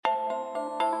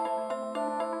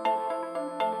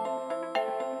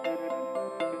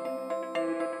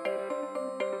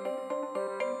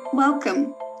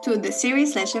Welcome to the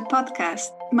Serious Leisure podcast.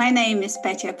 My name is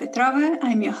Petya Petrova.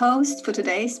 I'm your host for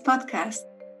today's podcast.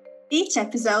 Each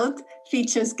episode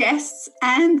features guests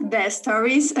and their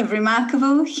stories of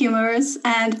remarkable, humorous,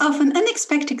 and often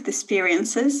unexpected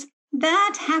experiences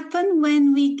that happen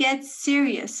when we get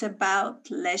serious about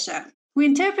leisure. We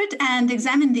interpret and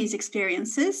examine these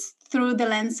experiences through the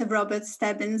lens of Robert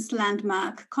Stebbins'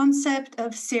 landmark concept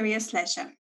of serious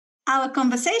leisure. Our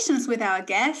conversations with our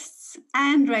guests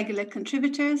and regular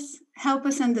contributors help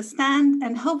us understand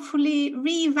and hopefully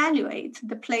reevaluate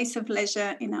the place of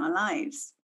leisure in our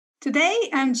lives. Today,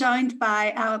 I'm joined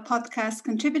by our podcast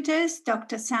contributors,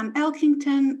 Dr. Sam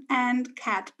Elkington and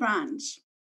Kat Branch.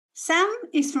 Sam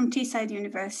is from Teesside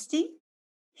University.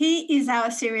 He is our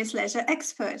serious leisure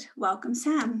expert. Welcome,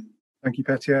 Sam. Thank you,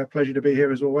 Petya. Pleasure to be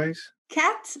here as always.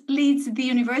 Kat leads the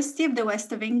University of the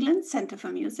West of England Centre for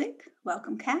Music.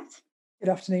 Welcome, Kat. Good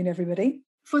afternoon, everybody.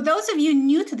 For those of you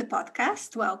new to the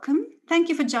podcast, welcome. Thank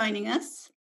you for joining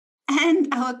us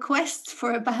and our quest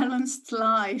for a balanced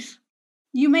life.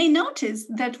 You may notice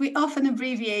that we often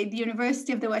abbreviate the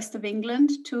University of the West of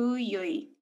England to UWE.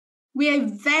 We are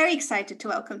very excited to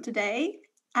welcome today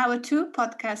our two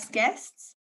podcast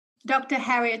guests, Dr.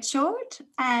 Harriet Short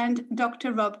and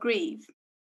Dr. Rob Grieve.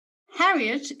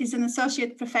 Harriet is an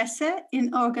associate professor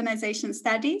in organization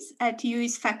studies at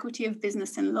UWE's Faculty of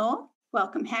Business and Law.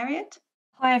 Welcome, Harriet.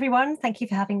 Hi, everyone. Thank you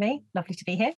for having me. Lovely to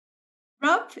be here.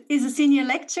 Rob is a senior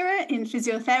lecturer in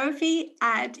physiotherapy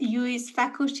at UWE's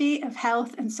Faculty of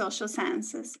Health and Social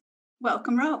Sciences.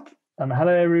 Welcome, Rob.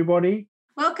 Hello, everybody.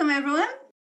 Welcome, everyone.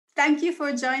 Thank you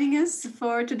for joining us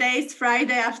for today's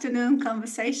Friday afternoon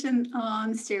conversation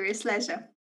on serious leisure.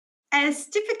 As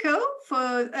typical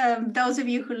for those of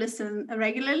you who listen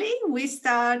regularly, we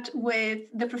start with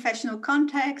the professional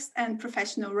context and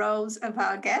professional roles of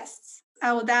our guests.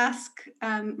 I would ask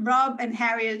Rob and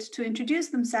Harriet to introduce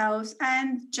themselves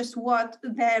and just what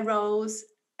their roles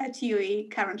at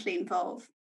UWE currently involve.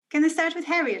 Can I start with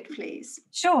Harriet, please?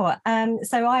 Sure.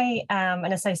 So I am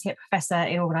an associate professor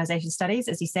in organisation studies,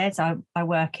 as you said. So I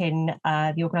work in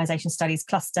the organisation studies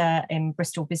cluster in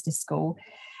Bristol Business School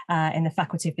in the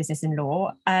Faculty of Business and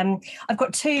Law. I've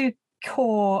got two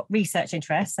core research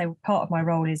interests. So part of my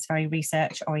role is very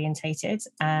research orientated.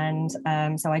 And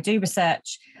so I do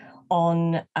research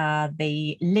on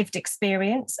the lived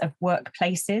experience of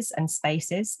workplaces and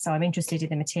spaces. So I'm interested in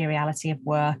the materiality of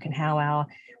work and how our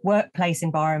workplace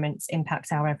environments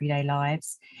impact our everyday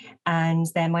lives. And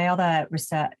then my other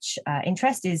research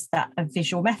interest is that of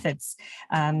visual methods.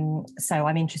 So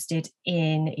I'm interested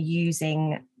in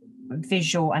using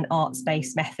visual and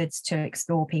arts-based methods to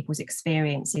explore people's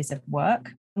experiences of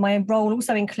work. My role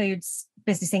also includes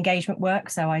business engagement work.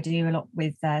 So I do a lot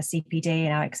with CPD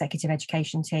and our executive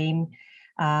education team.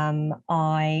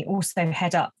 I also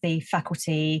head up the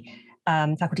faculty's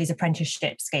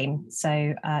apprenticeship scheme.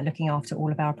 So looking after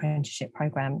all of our apprenticeship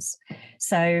programs.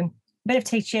 So a bit of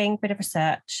teaching, bit of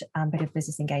research, and a bit of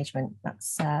business engagement.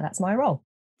 That's my role.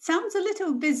 Sounds a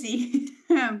little busy.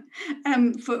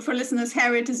 For listeners,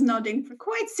 Harriet is nodding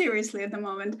quite seriously at the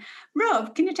moment.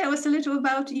 Rob, can you tell us a little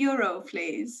about your role,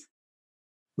 please?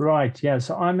 Right, yeah.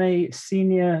 So I'm a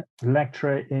senior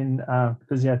lecturer in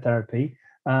physiotherapy.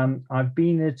 I've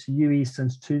been at UWE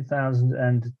since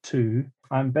 2002.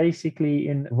 I'm basically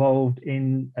involved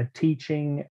in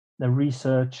teaching, the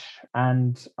research,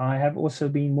 and I have also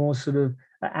been more sort of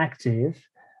active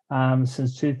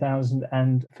since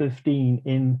 2015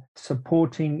 in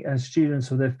supporting students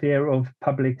with their fear of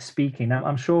public speaking. Now,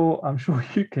 I'm sure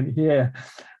you can hear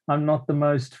I'm not the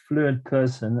most fluent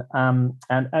person.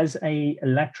 And as a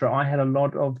lecturer, I had a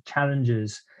lot of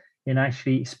challenges in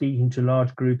actually speaking to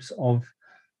large groups of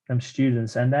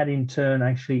students. And that in turn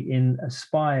actually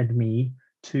inspired me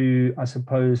to, I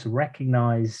suppose,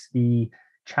 recognize the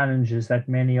challenges that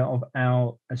many of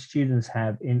our students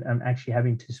have in actually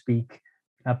having to speak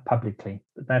publicly.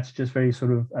 That's just very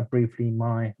sort of briefly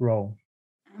my role.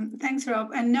 Thanks, Rob.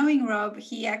 And knowing Rob,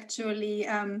 he actually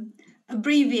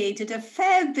abbreviated a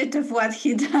fair bit of what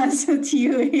he does at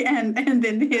UWE and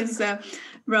in his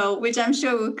role, which I'm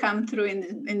sure will come through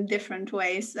in different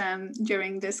ways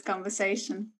during this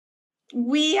conversation.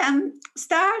 We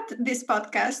start this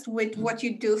podcast with what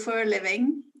you do for a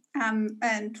living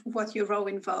and what your role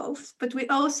involves, but we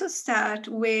also start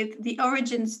with the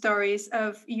origin stories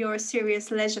of your serious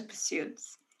leisure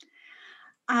pursuits.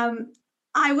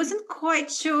 I wasn't quite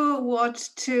sure what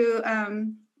to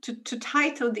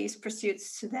title these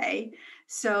pursuits today.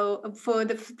 So for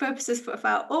the purposes of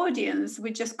our audience,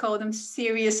 we just call them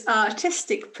serious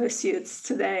artistic pursuits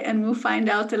today, and we'll find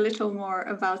out a little more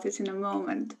about it in a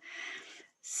moment.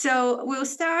 So we'll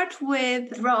start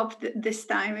with Rob this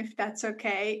time, if that's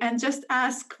okay, and just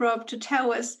ask Rob to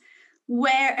tell us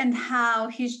where and how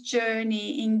his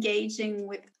journey engaging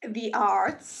with the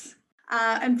arts,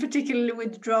 and particularly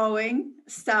with drawing,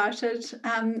 started,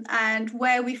 and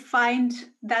where we find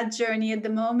that journey at the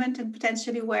moment and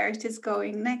potentially where it is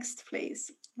going next,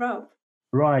 please. Rob.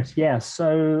 Right, yeah.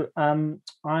 So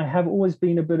I have always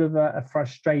been a bit of a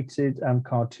frustrated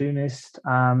cartoonist.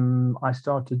 I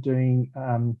started doing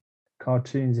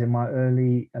cartoons in my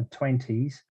early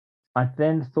 20s. I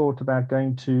then thought about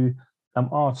going to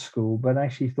art school, but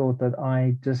actually thought that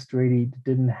I just really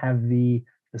didn't have the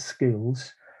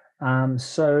skills.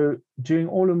 So during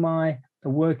all of my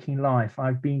working life,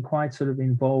 I've been quite sort of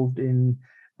involved in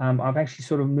I've actually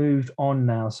sort of moved on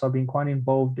now. So I've been quite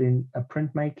involved in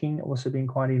printmaking, also been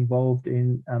quite involved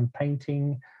in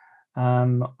painting.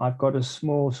 I've got a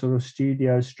small sort of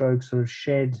studio stroke sort of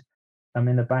shed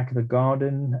in the back of the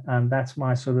garden. That's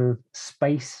my sort of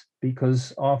space,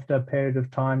 because after a period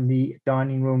of time, the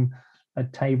dining room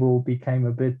table became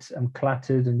a bit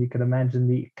cluttered, and you can imagine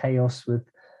the chaos with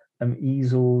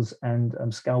easels and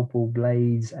scalpel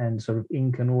blades and sort of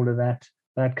ink and all of that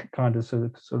kind of sort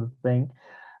of thing.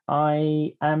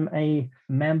 I am a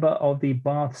member of the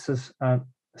Bath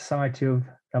Society of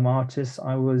Artists.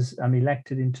 I was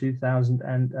elected in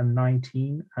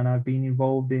 2019, and I've been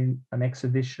involved in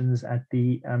exhibitions at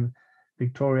the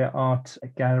Victoria Art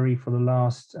Gallery for the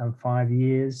last 5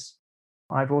 years.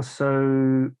 I've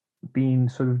also been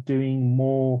sort of doing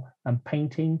more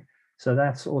painting. So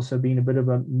that's also been a bit of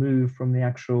a move from the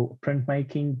actual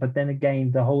printmaking. But then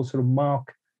again, the whole sort of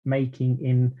mark making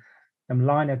in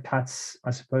liner cuts,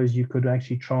 I suppose you could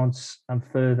actually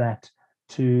transfer that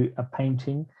to a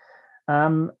painting.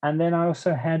 And then I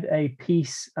also had a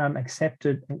piece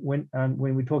accepted when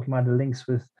we're talking about the links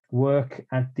with work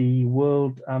at the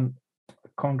World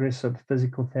Congress of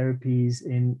Physical Therapies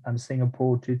in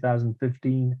Singapore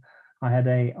 2015. I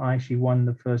actually won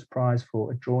the first prize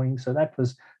for a drawing. So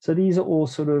these are all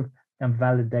sort of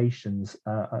validations,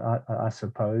 I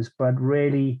suppose. But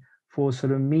really, for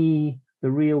sort of me, the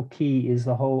real key is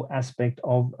the whole aspect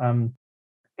of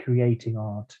creating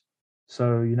art.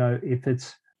 So, if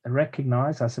it's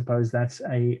recognized, I suppose that's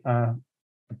a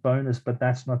bonus, but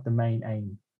that's not the main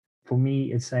aim. For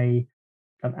me, it's an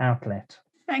outlet.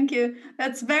 Thank you.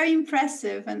 That's very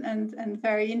impressive and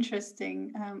very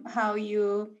interesting, how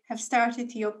you have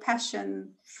started your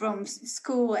passion from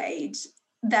school age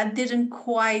that didn't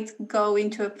quite go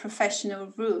into a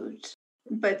professional route,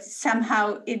 but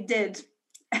somehow it did.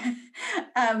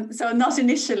 So not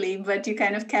initially, but you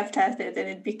kind of kept at it, and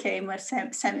it became a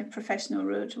semi-professional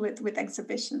route with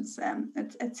exhibitions,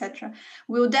 etc.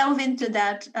 We'll delve into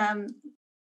that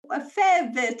a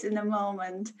fair bit in a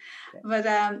moment, but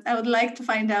I would like to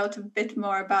find out a bit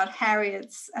more about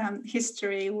Harriet's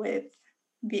history with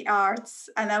the arts,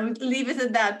 and I would leave it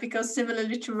at that, because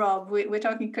similarly to Rob, we're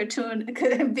talking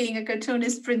being a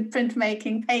cartoonist,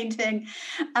 printmaking, painting,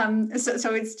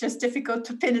 so it's just difficult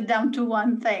to pin it down to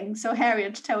one thing. So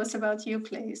Harriet, tell us about you,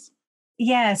 please.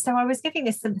 Yeah, so I was giving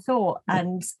this some thought,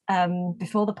 and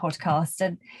before the podcast,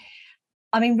 and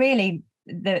I mean, really,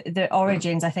 the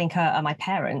origins, I think, are my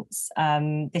parents.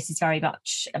 This is very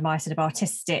much my sort of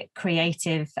artistic,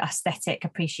 creative, aesthetic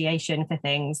appreciation for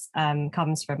things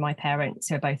comes from my parents,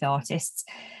 who are both artists.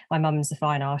 My mum's a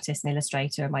fine artist and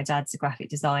illustrator, and my dad's a graphic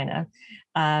designer.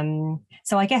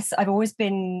 So I guess I've always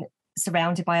been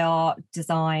surrounded by art,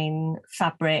 design,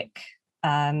 fabric,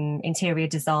 interior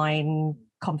design,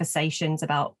 conversations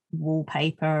about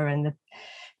wallpaper and the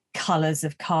colours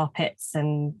of carpets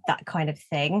and that kind of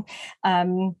thing.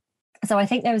 So I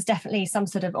think there was definitely some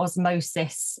sort of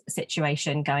osmosis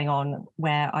situation going on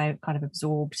where I kind of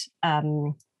absorbed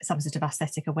some sort of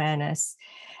aesthetic awareness.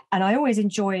 And I always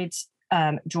enjoyed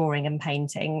drawing and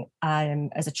painting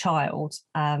as a child.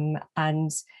 And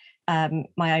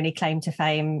my only claim to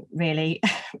fame really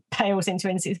pales into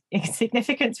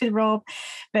insignificance with Rob.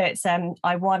 But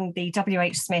I won the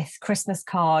W.H. Smith Christmas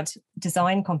card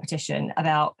design competition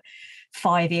about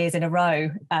 5 years in a row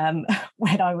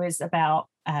when I was about,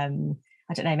 I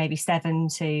don't know, maybe 7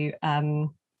 to,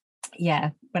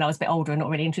 when I was a bit older and not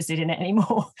really interested in it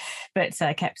anymore, but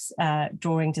kept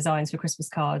drawing designs for Christmas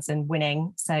cards and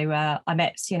winning. So I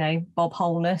met, Bob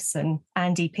Holness and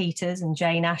Andy Peters and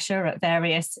Jane Asher at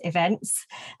various events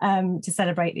to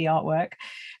celebrate the artwork.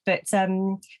 But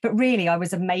really, I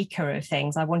was a maker of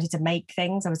things. I wanted to make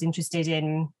things. I was interested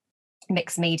in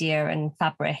mixed media and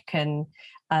fabric, and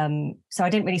so I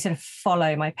didn't really sort of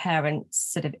follow my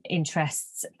parents' sort of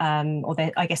interests or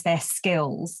their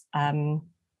skills.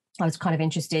 I was kind of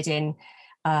interested in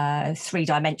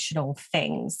three-dimensional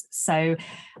things. So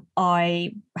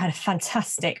I had a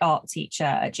fantastic art teacher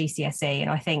at GCSE, and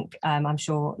I think I'm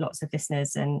sure lots of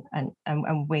listeners and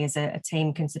we as a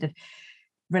team can sort of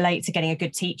relate to getting a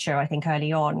good teacher. I think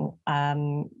early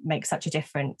on makes such a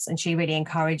difference, and she really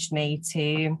encouraged me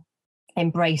to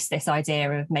embrace this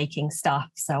idea of making stuff.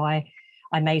 So I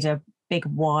made a big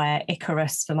wire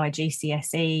Icarus for my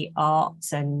GCSE art,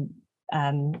 and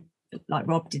like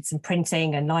Rob did some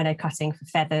printing and lino cutting for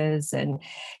feathers, and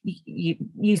you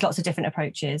use lots of different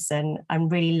approaches, and I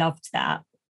really loved that.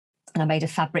 And I made a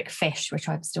fabric fish, which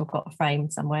I've still got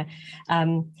framed somewhere,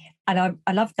 and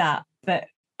I loved that. But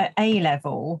at A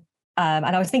level, and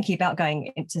I was thinking about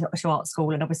going into art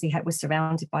school, and obviously was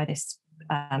surrounded by this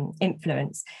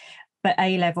influence. But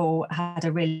A level had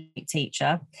a really good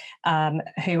teacher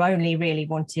who only really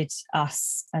wanted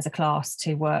us as a class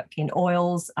to work in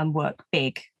oils and work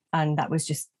big. And that was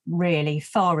just really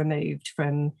far removed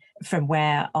from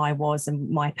where I was and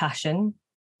my passion.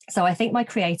 So I think my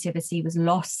creativity was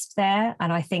lost there.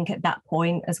 And I think at that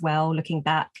point as well, looking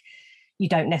back, you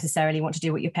don't necessarily want to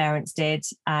do what your parents did.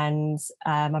 And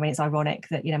I mean, it's ironic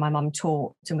that, my mum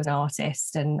taught and was an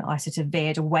artist, and I sort of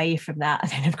veered away from that.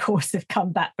 And then, of course, have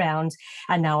come back round.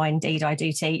 And now I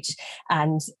do teach.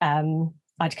 And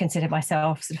I'd consider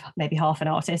myself sort of maybe half an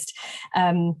artist.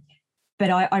 But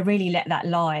I really let that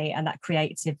lie and that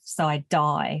creative side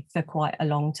die for quite a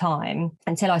long time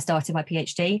until I started my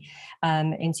PhD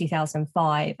in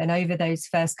 2005. And over those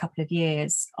first couple of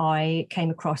years, I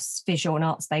came across visual and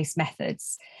arts-based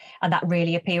methods. And that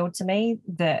really appealed to me,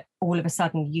 that all of a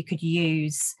sudden you could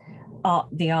use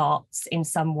the arts in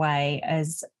some way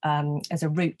as a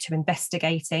route to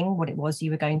investigating what it was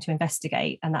you were going to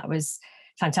investigate. And that was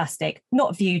fantastic.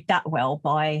 Not viewed that well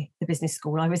by the business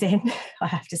school I was in, I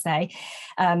have to say.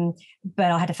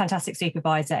 But I had a fantastic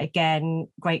supervisor, again,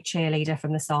 great cheerleader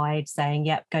from the side, saying,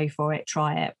 yep, go for it,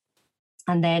 try it.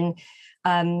 And then,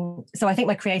 so I think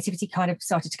my creativity kind of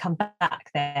started to come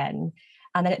back then.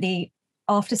 And then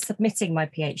after submitting my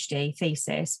PhD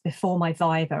thesis, before my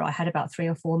Viva, I had about 3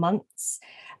 or 4 months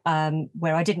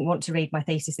where I didn't want to read my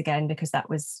thesis again because that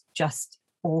was just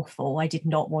awful. I did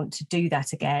not want to do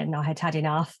that again. I had had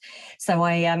enough. So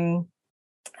I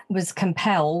was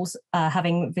compelled,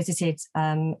 having visited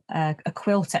a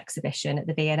quilt exhibition at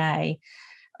the V&A.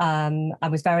 I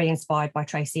was very inspired by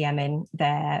Tracy Emin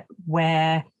there,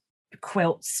 where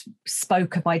quilts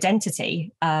spoke of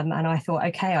identity. And I thought,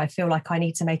 okay, I feel like I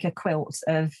need to make a quilt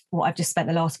of what I've just spent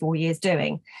the last 4 years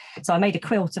doing. So I made a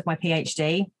quilt of my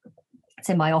PhD. It's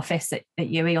in my office at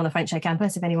UWE on the French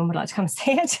campus, if anyone would like to come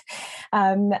see it.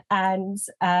 And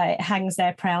it hangs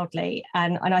there proudly.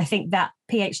 And I think that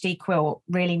PhD quilt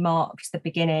really marked the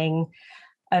beginning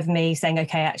of me saying,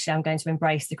 okay, actually, I'm going to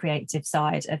embrace the creative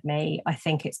side of me. I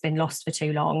think it's been lost for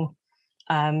too long.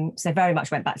 So very much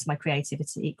went back to my creative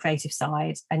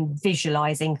side and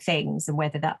visualizing things, and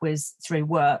whether that was through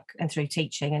work and through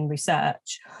teaching and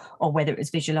research, or whether it was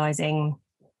visualizing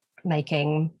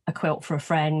making a quilt for a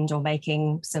friend or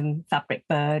making some fabric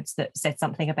birds that said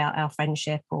something about our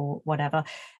friendship or whatever.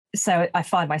 So I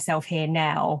find myself here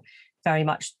now very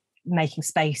much making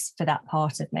space for that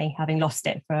part of me, having lost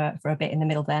it for a bit in the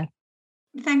middle there.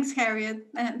 Thanks, Harriet.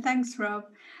 Thanks, Rob.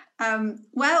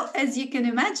 Well, as you can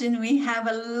imagine, we have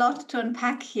a lot to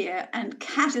unpack here, and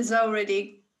Kat is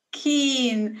already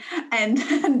keen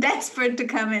and desperate to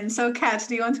come in. So, Kat,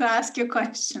 do you want to ask your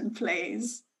question,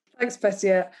 please? Thanks,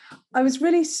 Petia. I was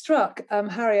really struck,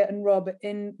 Harriet and Rob,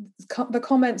 in the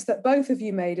comments that both of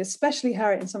you made, especially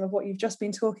Harriet, in some of what you've just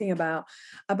been talking about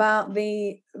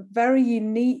the very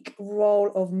unique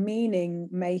role of meaning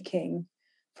making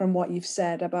from what you've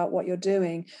said about what you're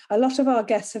doing. A lot of our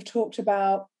guests have talked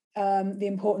about the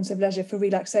importance of leisure for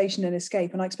relaxation and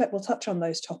escape, and I expect we'll touch on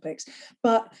those topics.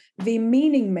 But the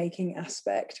meaning-making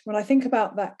aspect, when I think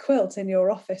about that quilt in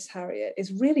your office, Harriet,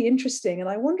 is really interesting, and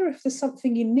I wonder if there's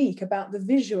something unique about the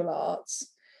visual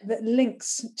arts that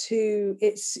links to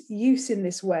its use in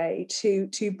this way to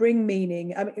bring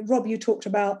meaning. I mean, Rob, you talked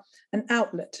about an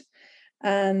outlet,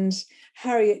 and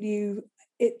Harriet,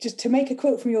 just to make a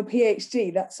quote from your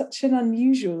PhD, that's such an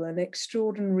unusual and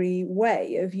extraordinary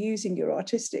way of using your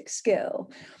artistic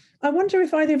skill. I wonder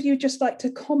if either of you just like to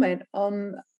comment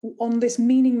on this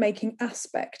meaning-making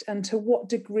aspect and to what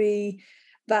degree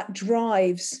that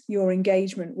drives your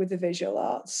engagement with the visual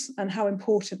arts and how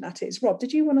important that is. Rob,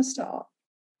 did you want to start?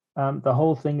 The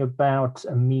whole thing about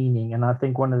meaning, and I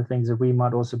think one of the things that we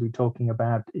might also be talking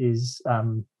about is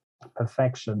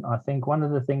perfection. I think one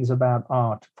of the things about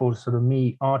art, for sort of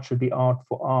me, art should be art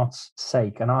for art's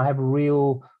sake. And I have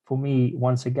real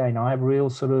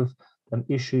sort of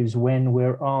issues when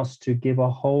we're asked to give a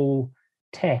whole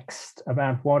text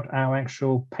about what our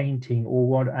actual painting or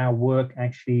what our work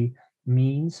actually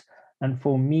means. And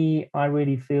for me, I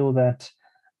really feel that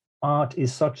art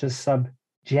is such a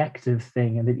subjective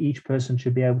thing, and that each person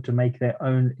should be able to make their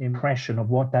own impression of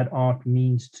what that art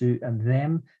means to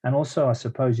them. And also, I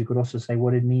suppose you could also say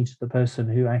what it means to the person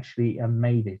who actually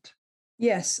made it.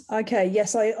 Yes. Okay.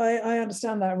 Yes, I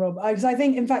understand that, Rob. Because I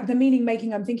think, in fact, the meaning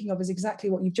making I'm thinking of is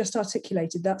exactly what you've just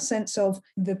articulated, that sense of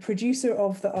the producer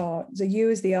of the art, so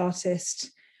you as the artist,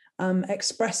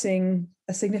 expressing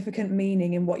a significant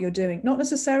meaning in what you're doing, not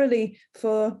necessarily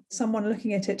for someone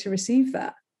looking at it to receive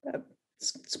that.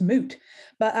 It's moot,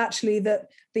 but actually that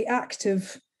the act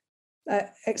of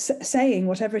saying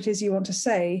whatever it is you want to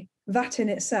say, that in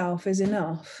itself is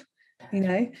enough.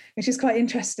 Which is quite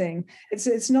interesting.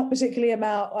 It's not particularly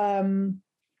about,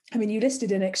 you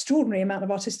listed an extraordinary amount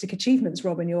of artistic achievements,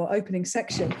 Rob, in your opening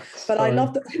section, but Sorry. I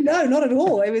loved no, not at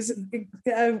all. It was,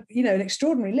 an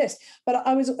extraordinary list,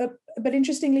 but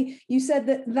interestingly, you said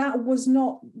that was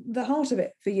not the heart of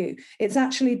it for you. It's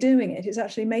actually doing it. It's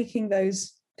actually making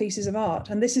those pieces of art.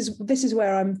 And this is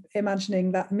where I'm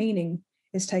imagining that meaning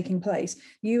is taking place.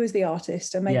 You as the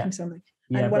artist are making something.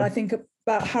 And when I think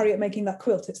about Harriet making that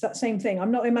quilt, it's that same thing.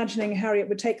 I'm not imagining Harriet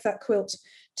would take that quilt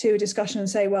to a discussion and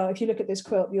say, well, if you look at this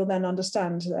quilt, you'll then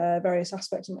understand various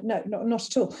aspects. No, not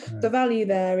at all. No. The value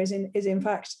there is in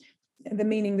fact the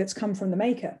meaning that's come from the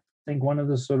maker. I think one of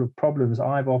the sort of problems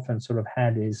I've often sort of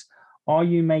had is, are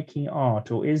you making art,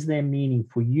 or is there meaning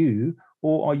for you,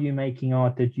 or are you making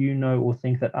art that you know or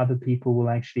think that other people will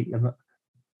actually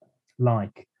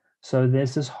like? So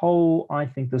there's this whole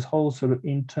sort of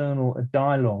internal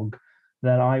dialogue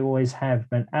that I always have.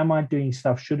 But am I doing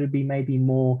stuff? Should it be maybe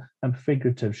more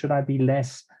figurative? Should I be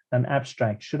less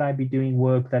abstract? Should I be doing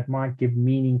work that might give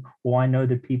meaning, or I know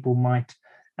that people might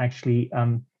actually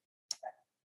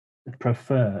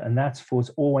prefer? And that's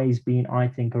always been, I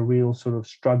think, a real sort of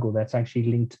struggle that's actually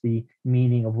linked to the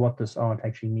meaning of what this art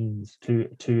actually means to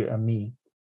me.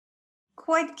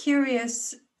 Quite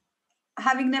curious.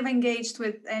 Having never engaged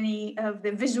with any of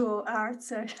the visual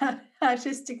arts or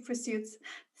artistic pursuits,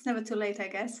 it's never too late, I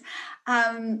guess.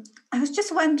 I was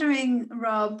just wondering,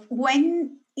 Rob,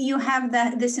 when you have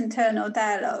this internal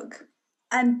dialogue,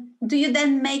 and do you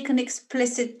then make an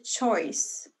explicit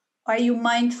choice? Are you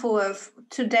mindful of,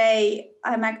 today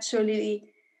I'm actually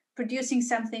producing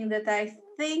something that I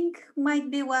think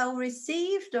might be well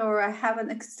received, or I have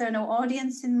an external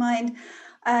audience in mind?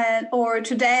 Or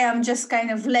today I'm just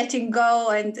kind of letting go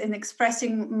and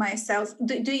expressing myself.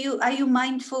 Are you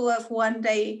mindful of one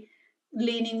day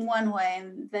leaning one way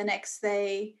and the next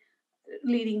day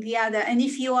leaning the other? And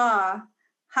if you are,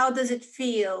 how does it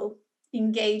feel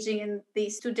engaging in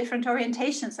these two different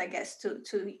orientations, I guess, to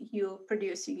you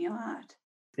producing your art?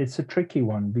 It's a tricky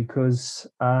one, because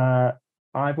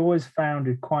I've always found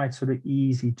it quite sort of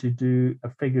easy to do a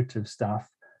figurative stuff,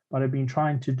 but I've been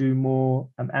trying to do more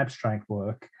abstract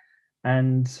work.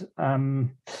 And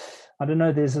I don't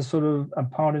know, there's a sort of a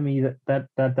part of me that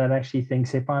actually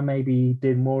thinks if I maybe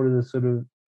did more of the sort of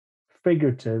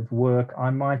figurative work, I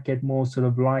might get more sort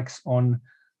of likes on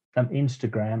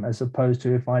Instagram, as opposed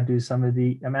to if I do some of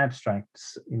the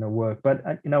abstracts, work. But,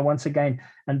 once again,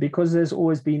 and because there's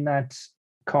always been that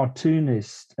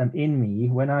cartoonist in me,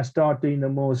 when I start doing the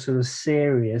more sort of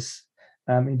serious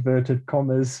inverted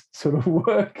commas sort of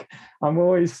work, I'm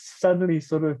always suddenly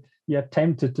sort of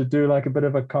tempted to do like a bit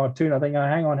of a cartoon. I think, oh,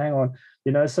 hang on,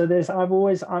 so I'm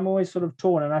always sort of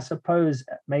torn. And I suppose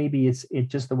maybe it's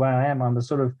just the way I am. I'm a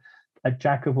sort of a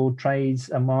jack of all trades,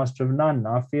 a master of none.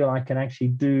 I feel I can actually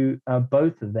do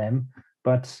both of them,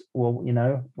 but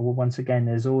once again,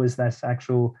 there's always this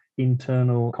actual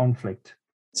internal conflict.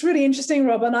 It's really interesting,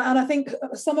 Rob, and I think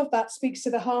some of that speaks to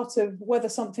the heart of whether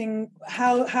something,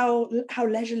 how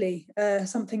leisurely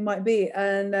something might be,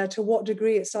 and to what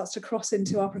degree it starts to cross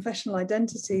into our professional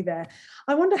identity there.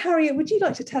 I wonder, Harriet, would you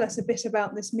like to tell us a bit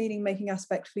about this meaning-making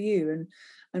aspect for you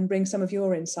and bring some of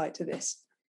your insight to this?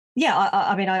 Yeah,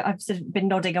 I've sort of been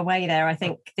nodding away there. I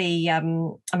think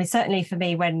certainly for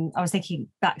me, when I was thinking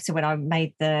back to when I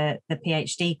made the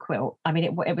PhD quilt,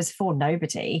 it was for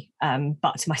nobody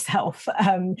but myself,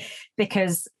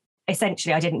 because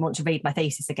essentially I didn't want to read my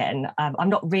thesis again. I'm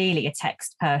not really a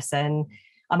text person.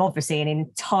 I'm obviously in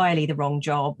entirely the wrong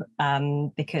job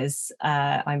because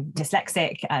I'm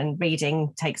dyslexic and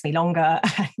reading takes me longer,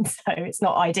 and so it's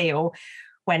not ideal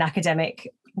when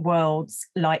academic worlds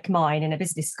like mine in a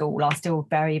business school are still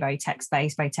very, very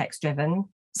text-based, very text-driven.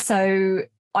 So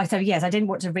I didn't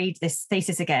want to read this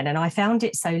thesis again, and I found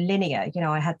it so linear.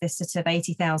 I had this sort of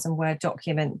 80,000 word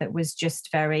document that was just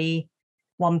very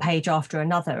one page after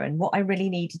another. And what I really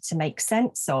needed to make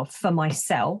sense of for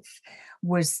myself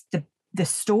was the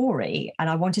story, and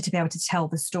I wanted to be able to tell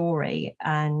the story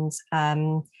and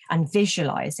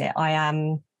visualize it. I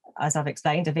am, as I've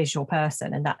explained, a visual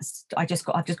person, and I've just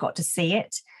got to see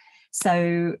it.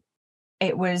 So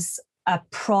it was a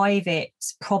private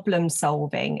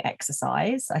problem-solving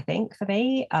exercise, I think, for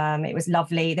me. It was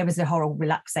lovely. There was a whole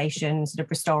relaxation, sort of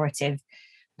restorative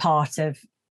part of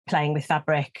playing with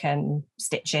fabric and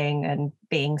stitching and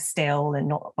being still and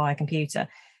not by a computer,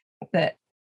 but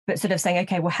sort of saying,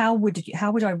 okay, well, how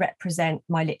would I represent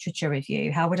my literature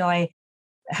review? How would I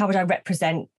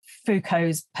represent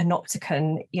Foucault's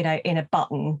Panopticon, in a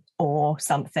button or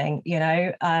something?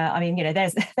 I mean,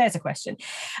 there's a question.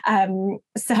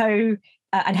 So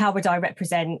and how would I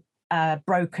represent a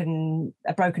broken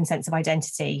sense of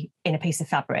identity in a piece of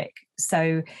fabric?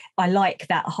 So I like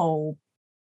that whole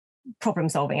problem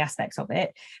solving aspects of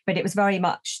it, but it was very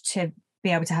much to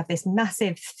be able to have this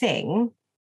massive thing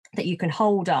that you can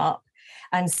hold up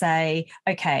and say,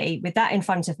 okay, with that in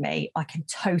front of me, I can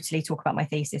totally talk about my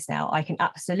thesis now. I can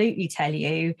absolutely tell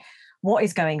you what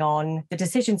is going on, the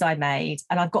decisions I made,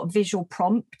 and I've got visual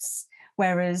prompts.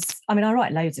 Whereas, I mean, I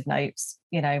write loads of notes,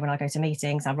 when I go to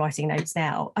meetings, I'm writing notes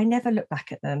now. I never look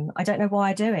back at them. I don't know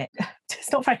why I do it.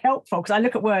 It's not very helpful because I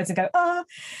look at words and go,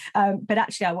 but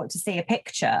actually I want to see a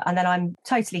picture and then I'm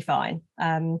totally fine.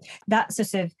 That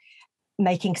sort of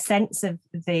making sense of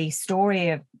the story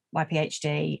of my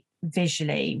PhD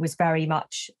visually was very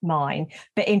much mine.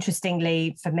 But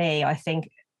interestingly for me, I think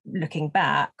looking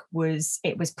back,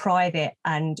 it was private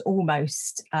and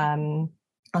almost, I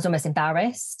was almost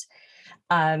embarrassed.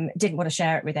 Didn't want to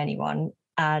share it with anyone.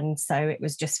 And so it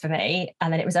was just for me.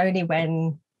 And then it was only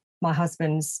when my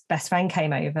husband's best friend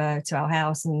came over to our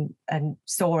house and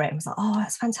saw it and was like, oh,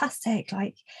 that's fantastic.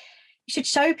 Like, you should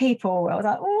show people. I was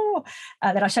like, oh.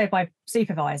 Then I showed my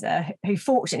supervisor, who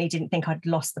fortunately didn't think I'd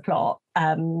lost the plot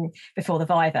before the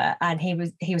Viva. And he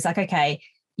was like, okay,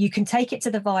 you can take it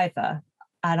to the Viva.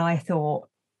 And I thought,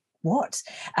 what?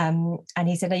 And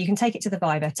he said, no, you can take it to the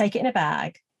Viva, take it in a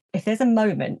bag. If there's a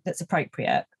moment that's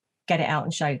appropriate, get it out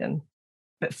and show them.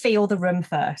 But feel the room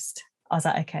first. I was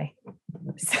like, okay.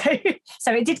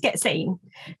 So it did get seen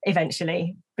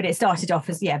eventually, but it started off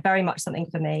as, very much something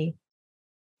for me.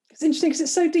 It's interesting because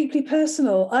it's so deeply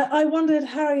personal. I wondered,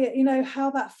 Harriet,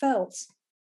 how that felt,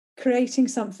 creating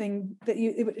something that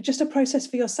just a process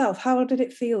for yourself. How did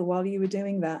it feel while you were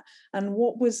doing that? And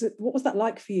what was that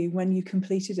like for you when you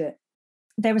completed it?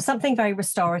 There was something very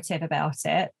restorative about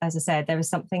it. As I said, there was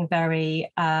something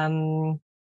very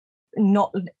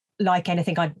not like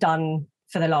anything I'd done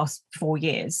for the last 4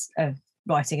 years of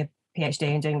writing a PhD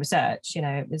and doing research.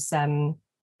 It was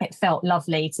it felt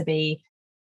lovely to be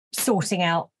sorting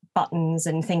out buttons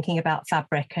and thinking about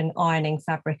fabric and ironing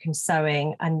fabric and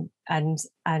sewing and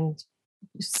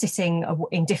sitting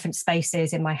in different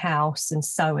spaces in my house and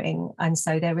sewing. And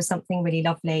so there was something really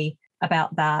lovely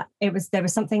about that. There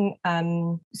was something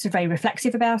sort of very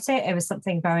reflective about it. It was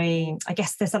something very, I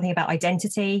guess there's something about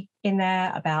identity in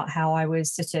there, about how I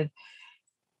was sort of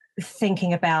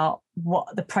thinking about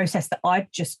what the process that I'd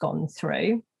just gone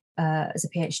through as a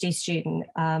PhD student,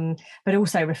 but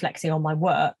also reflecting on my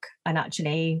work and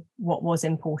actually what was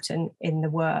important in the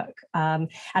work. And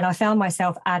I found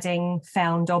myself adding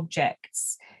found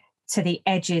objects to the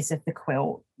edges of the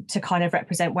quilt to kind of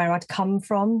represent where I'd come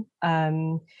from.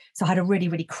 So I had a really,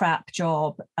 really crap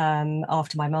job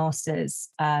after my master's,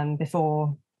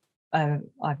 before I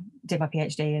did my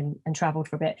PhD and travelled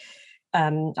for a bit.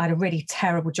 I had a really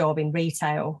terrible job in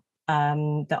retail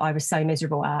that I was so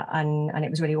miserable at, and it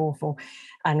was really awful,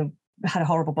 and had a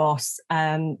horrible boss.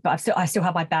 But I still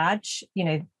had my badge,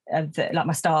 like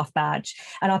my staff badge,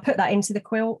 and I put that into the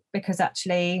quilt because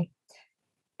actually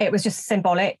it was just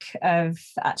symbolic of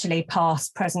actually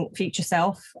past, present, future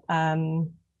self.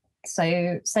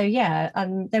 So yeah,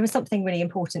 there was something really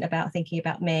important about thinking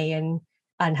about me and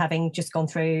having just gone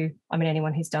through. I mean,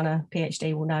 anyone who's done a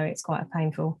PhD will know it's quite a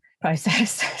painful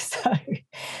process. So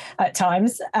at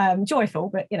times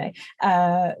joyful, but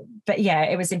yeah,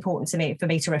 it was important for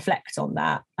me to reflect on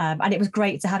that, and it was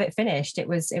great to have it finished. It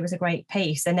was a great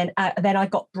piece, and then I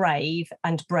got brave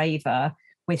and braver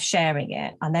with sharing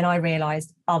it, and then I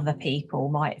realized other people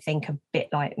might think a bit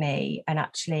like me, and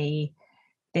actually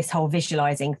this whole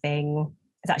visualizing thing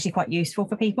is actually quite useful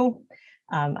for people,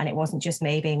 and it wasn't just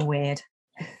me being weird.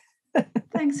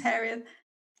 Thanks, Harriet.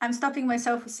 I'm stopping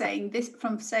myself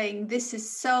from saying this is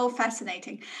so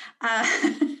fascinating.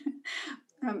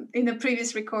 in a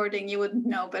previous recording, you wouldn't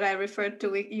know, but I referred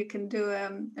to you can do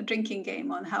a drinking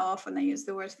game on how often I use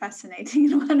the word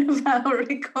fascinating in one of our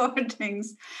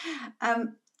recordings.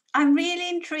 I'm really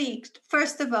intrigued.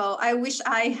 First of all, I wish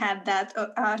I had that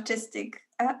artistic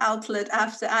outlet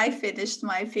after I finished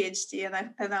my PhD,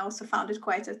 and I also found it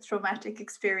quite a traumatic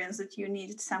experience that you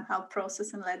needed to somehow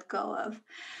process and let go of.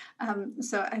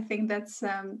 So I think that's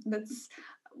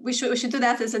we should do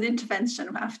that as an intervention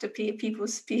after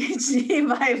people's PhD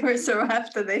vivers or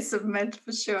after they submit,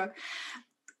 for sure.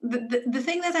 The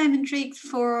thing that I'm intrigued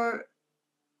for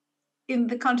in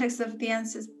the context of the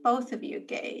answers both of you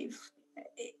gave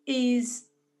is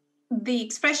the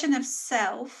expression of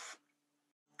self,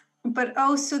 but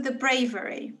also the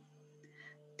bravery,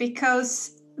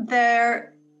 because the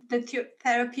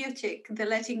therapeutic, the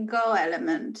letting go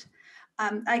element,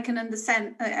 I can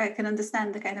understand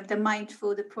the kind of the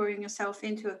mindful, the pouring yourself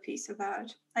into a piece of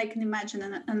art. I can imagine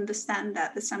and understand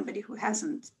that as somebody who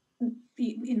hasn't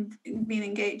been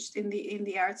engaged in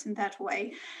the arts in that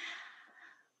way.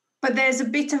 But there's a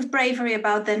bit of bravery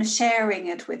about then sharing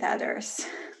it with others,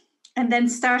 and then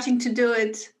starting to do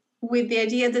it with the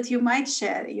idea that you might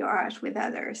share your art with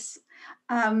others.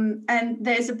 And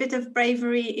there's a bit of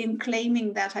bravery in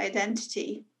claiming that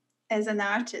identity as an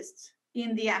artist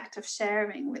in the act of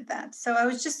sharing with that. So I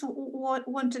was just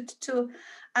wanted to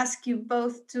ask you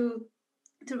both to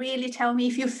really tell me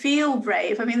if you feel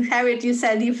brave. I mean, Harriet, you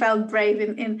said you felt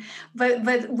brave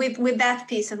but with that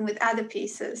piece and with other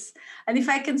pieces. And if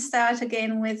I can start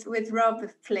again with Rob,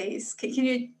 please. Can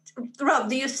you, Rob,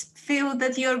 do you feel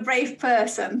that you're a brave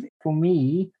person? For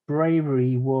me,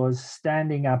 bravery was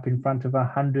standing up in front of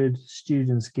 100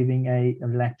 students giving a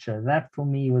lecture. That for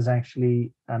me was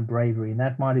actually bravery, and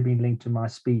that might have been linked to my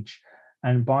speech.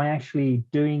 And by actually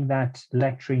doing that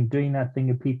lecturing, doing that thing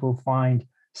that people find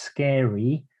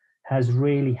scary, has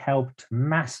really helped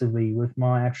massively with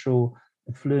my actual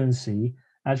fluency.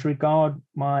 As regard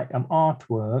my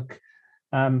artwork,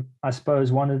 I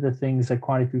suppose one of the things that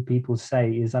quite a few people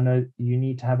say is, I know you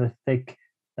need to have a thick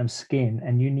skin,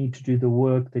 and you need to do the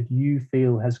work that you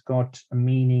feel has got a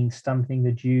meaning, something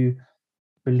that you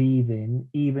believe in,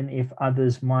 even if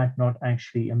others might not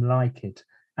actually like it.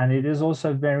 And it is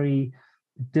also very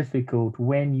difficult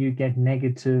when you get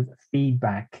negative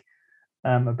feedback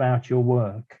about your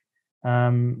work.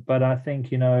 But I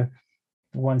think,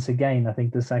 once again, I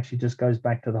think this actually just goes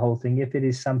back to the whole thing. If it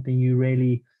is something you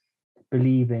really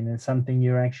believe in and something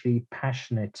you're actually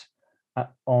passionate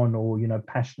on, or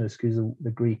passionate, excuse the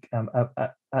Greek,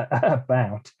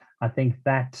 about, I think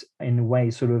that in a way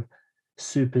sort of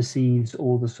supersedes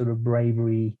all the sort of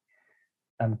bravery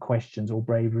questions or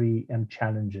bravery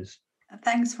challenges.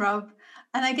 Thanks, Rob.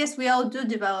 And I guess we all do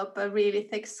develop a really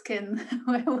thick skin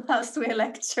whilst we're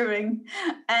lecturing,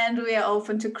 and we are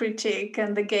open to critique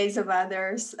and the gaze of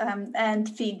others, and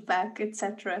feedback,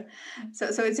 etc. So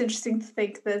it's interesting to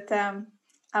think that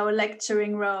our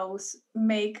lecturing roles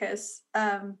make us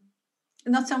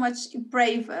not so much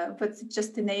braver, but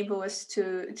just enable us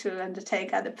to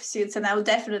undertake other pursuits. And I will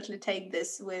definitely take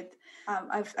this with.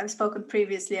 I've spoken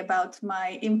previously about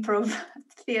my improv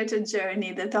theatre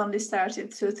journey that only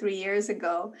started 2-3 years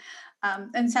ago.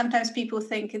 And sometimes people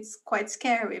think it's quite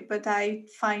scary, but I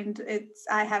find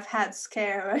I have had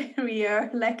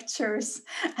scarier lectures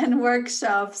and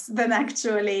workshops than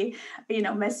actually,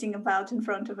 messing about in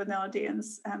front of an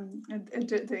audience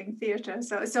doing theatre.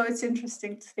 So it's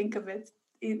interesting to think of it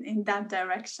in that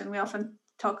direction. We often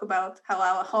talk about how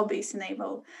our hobbies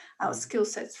enable our skill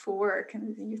sets for work,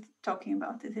 and you're talking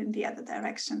about it in the other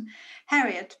direction.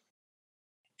 Harriet.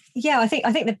 Yeah, I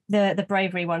think the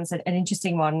bravery one's an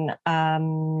interesting one,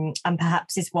 and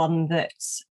perhaps is one that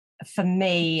for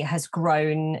me has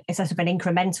grown. It's sort of an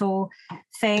incremental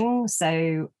thing.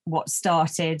 So what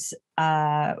started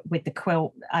with the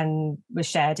quilt and was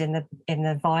shared in the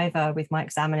Viva with my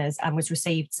examiners and was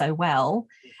received so well,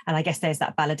 and I guess there's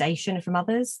that validation from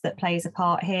others that plays a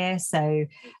part here. So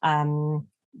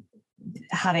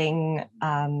having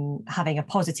a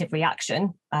positive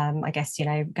reaction, I guess,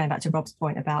 going back to Rob's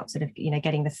point about sort of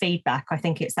getting the feedback, I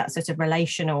think it's that sort of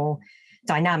relational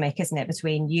dynamic, isn't it,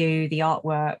 between you, the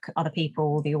artwork, other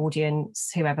people, the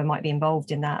audience, whoever might be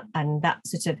involved in that, and that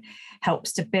sort of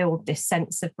helps to build this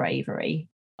sense of bravery.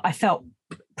 I felt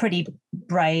pretty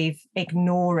brave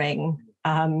ignoring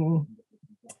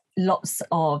lots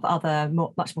of other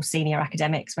much more senior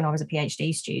academics when I was a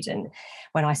PhD student,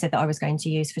 when I said that I was going to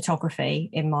use photography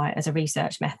as a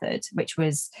research method, which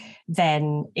was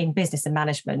then in business and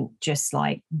management just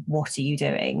like, what are you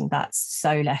doing? That's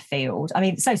so left field. I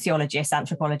mean, sociologists,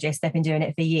 anthropologists, they've been doing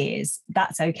it for years.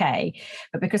 That's okay.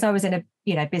 But because I was in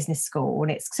a business school,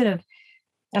 and it's sort of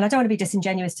and I don't want to be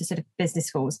disingenuous to sort of business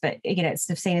schools, but, you know, it's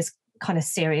sort of seen as kind of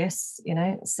serious, you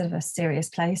know, it's sort of a serious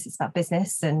place. It's about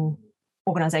business and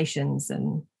organizations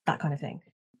and that kind of thing.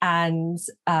 And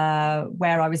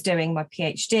where I was doing my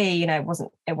PhD, you know,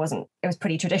 it was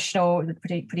pretty traditional,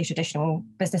 pretty traditional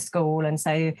business school. And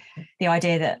so the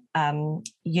idea that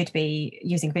you'd be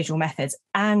using visual methods,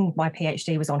 and my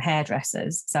PhD was on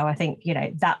hairdressers. So I think, you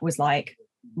know, that was like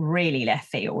really left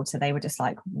field. So they were just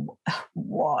like,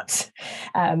 what?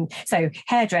 So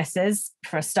hairdressers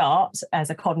for a start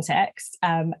as a context,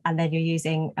 and then you're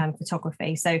using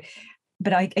photography. So,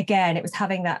 but again, it was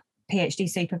having that PhD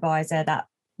supervisor, that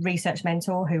research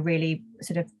mentor who really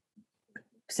sort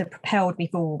of propelled me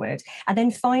forward, and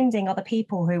then finding other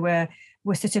people who were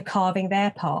sort of carving their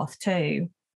path too.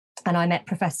 And I met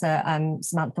Professor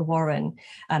Samantha Warren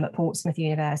at Portsmouth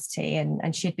University,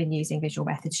 and she'd been using visual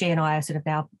methods. She and I are sort of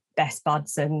now best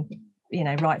buds and, you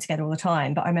know, write together all the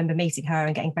time. But I remember meeting her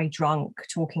and getting very drunk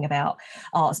talking about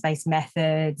arts-based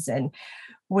methods, and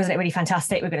wasn't it really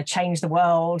fantastic? We're going to change the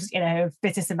world, you know,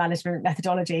 business and management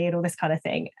methodology and all this kind of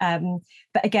thing.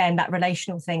 But again, that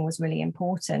relational thing was really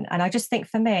important. And I just think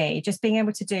for me, just being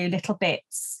able to do little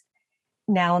bits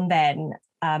now and then,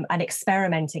 and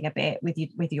experimenting a bit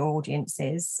with your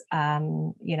audiences.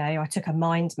 You know, I took a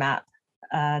mind map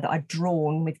that I'd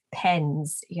drawn with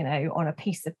pens, you know, on a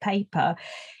piece of paper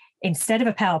instead of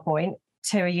a PowerPoint,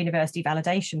 to a university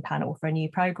validation panel for a new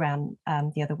program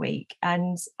the other week,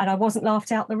 and I wasn't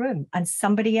laughed out the room, and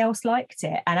somebody else liked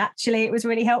it, and actually it was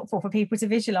really helpful for people to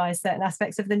visualize certain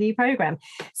aspects of the new program.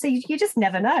 So you just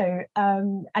never know,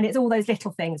 and it's all those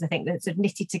little things, I think, that sort of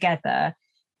knitted together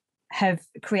have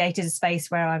created a space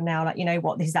where I'm now like, you know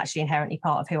what, this is actually inherently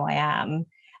part of who I am,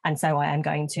 and so I am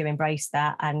going to embrace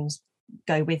that and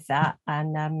go with that,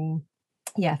 and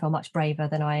I feel much braver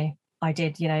than I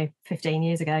did, you know, 15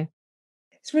 years ago.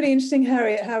 It's really interesting,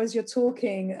 Harriet, how as you're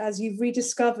talking, as you've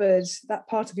rediscovered that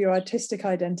part of your artistic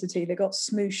identity that got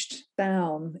smooshed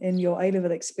down in your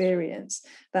A-level experience,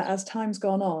 that as time's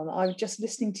gone on, I was just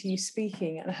listening to you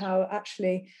speaking and how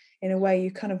actually, in a way,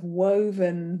 you've kind of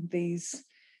woven these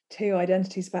two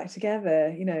identities back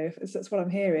together. You know, that's what I'm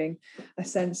hearing, a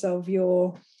sense of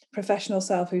your professional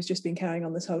self who's just been carrying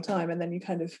on this whole time, and then you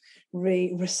kind of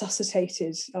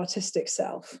resuscitated artistic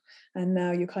self, and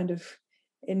now you're kind of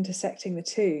intersecting the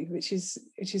two, which is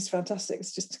fantastic.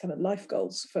 It's just kind of life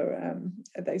goals for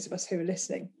those of us who are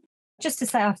listening. Just to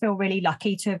say, I feel really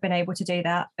lucky to have been able to do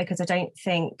that, because I don't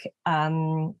think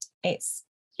it's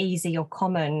easy or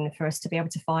common for us to be able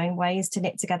to find ways to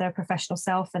knit together a professional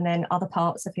self and then other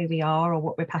parts of who we are or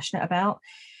what we're passionate about.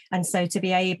 And so to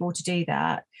be able to do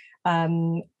that,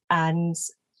 and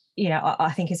you know,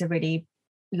 I think is a really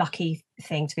lucky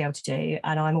thing to be able to do,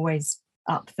 and I'm always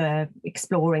up for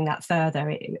exploring that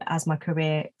further as my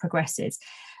career progresses.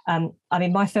 I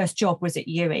mean, my first job was at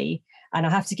UE, and I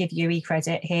have to give UE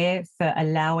credit here for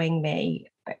allowing me,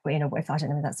 you know, if I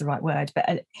don't know if that's the right word,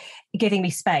 but giving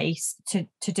me space to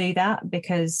do that,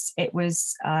 because it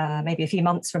was maybe a few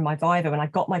months from my Viva when I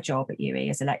got my job at UE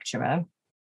as a lecturer,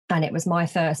 and it was my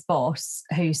first boss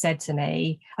who said to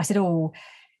me, I said, "Oh,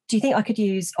 do you think I could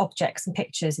use objects and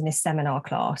pictures in this seminar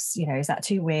class? You know, is that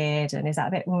too weird? And is that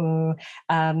a bit..."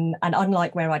 And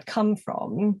unlike where I'd come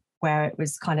from, where it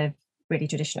was kind of really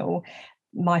traditional,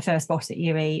 my first boss at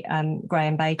UE,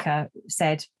 Graham Baker,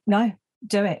 said, "No,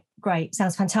 do it. Great.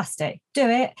 Sounds fantastic. Do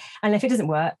it. And if it doesn't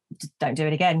work, don't do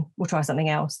it again. We'll try something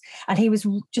else." And he was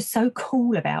just so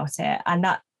cool about it. And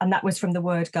that was from the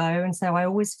word go. And so I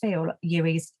always feel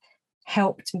UE's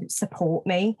helped support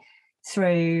me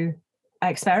through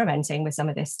experimenting with some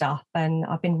of this stuff, and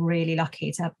I've been really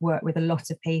lucky to have worked with a lot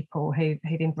of people who've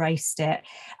embraced it,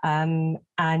 and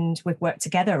we've worked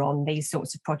together on these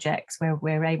sorts of projects where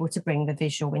we're able to bring the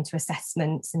visual into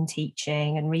assessments and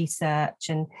teaching and research,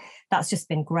 and that's just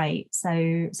been great.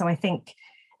 So I think,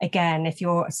 again, if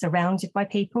you're surrounded by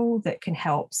people that can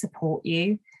help support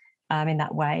you in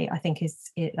that way, I think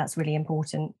that's really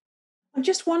important. I'm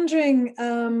just wondering,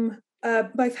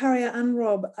 both Harriet and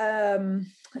Rob,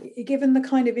 given the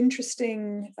kind of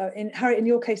interesting, Harriet, in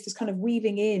your case, this kind of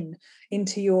weaving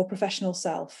into your professional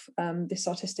self, this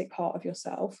artistic part of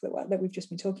yourself that we've just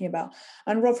been talking about.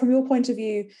 And Rob, from your point of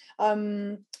view,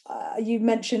 you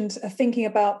mentioned thinking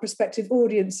about prospective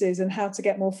audiences and how to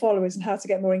get more followers and how to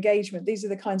get more engagement. These are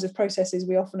the kinds of processes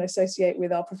we often associate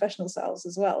with our professional selves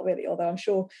as well, really, although I'm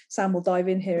sure Sam will dive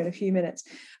in here in a few minutes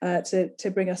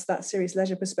to bring us that serious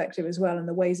leisure perspective as well, and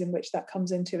the ways in which that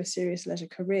comes into a serious leisure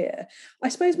career. I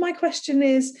suppose my question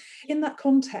is, in that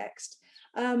context,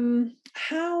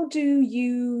 how do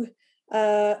you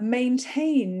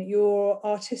maintain your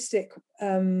artistic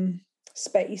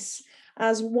space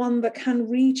as one that can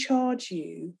recharge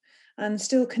you and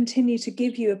still continue to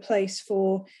give you a place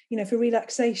for, for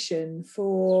relaxation,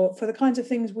 for the kinds of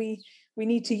things we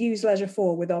need to use leisure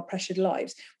for with our pressured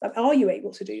lives. Are you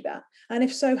able to do that? And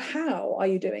if so, how are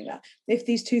you doing that? If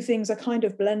these two things are kind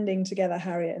of blending together,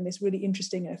 Harriet, in this really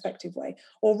interesting and effective way,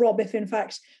 or Rob, if in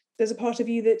fact there's a part of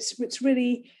you that's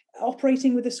really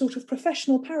operating with a sort of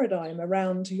professional paradigm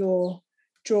around your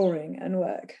drawing and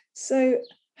work. So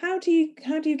how do you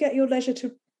get your leisure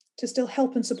to still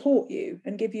help and support you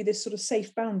and give you this sort of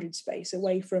safe boundaried space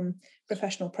away from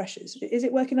professional pressures? Is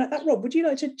it working like that? Rob, would you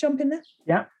like to jump in there?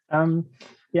 Yeah.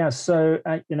 So,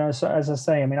 so as I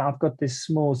say, I mean, I've got this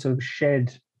small sort of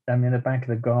shed in the back of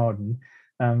the garden,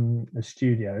 a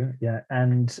studio. Yeah.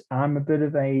 And I'm a bit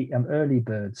of an early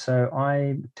bird. So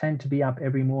I tend to be up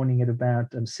every morning at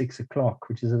about 6 o'clock,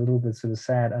 which is a little bit sort of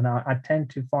sad. And I tend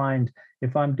to find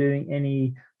if I'm doing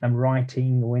any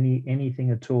writing or anything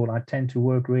at all, I tend to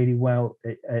work really well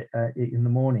in the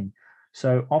morning.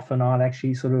 So often I'll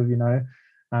actually sort of,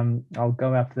 I'll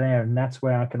go up there, and that's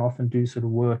where I can often do sort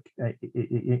of work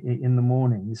in the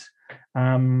mornings.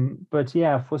 But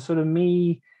yeah, for sort of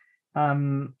me,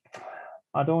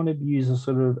 I don't want to use a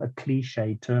sort of a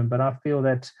cliche term, but I feel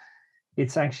that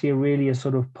it's actually really a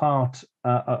sort of part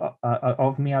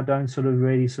of me. I don't sort of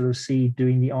really sort of see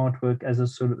doing the artwork as a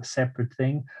sort of separate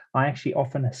thing. I actually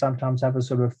sometimes have a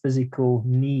sort of physical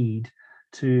need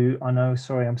to, I know,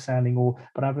 sorry, I'm sounding all,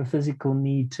 but I have a physical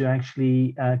need to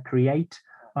actually create.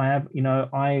 I have,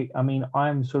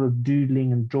 I'm sort of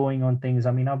doodling and drawing on things.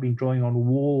 I mean, I've been drawing on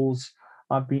walls.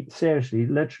 I've been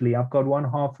literally, I've got one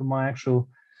half of my actual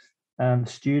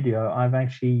studio. I've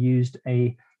actually used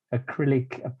a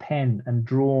acrylic pen and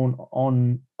drawn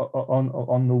on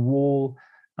the wall.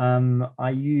 I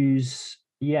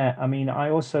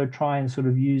also try and sort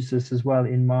of use this as well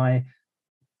in my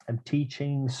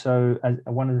teaching. So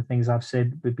one of the things I've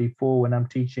said before when I'm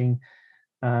teaching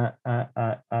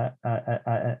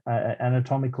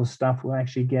anatomical stuff, will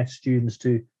actually get students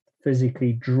to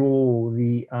physically draw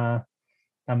the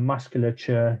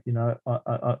musculature,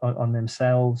 on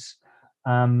themselves.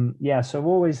 So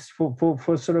always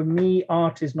for sort of me,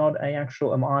 art is not an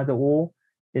actual either or.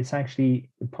 It's actually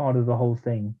part of the whole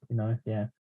thing,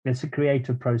 it's a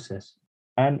creative process.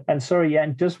 And sorry,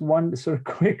 and just one sort of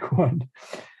quick one.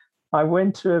 I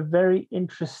went to a very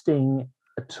interesting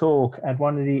talk at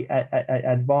one of the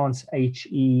advanced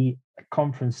HE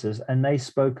conferences, and they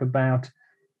spoke about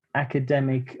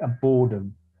academic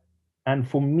boredom. And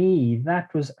for me,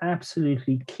 that was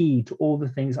absolutely key to all the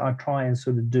things I try and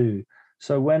sort of do.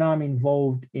 So when I'm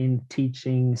involved in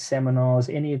teaching, seminars,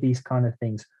 any of these kind of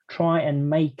things, try and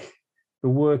make the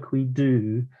work we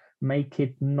do, make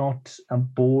it not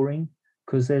boring,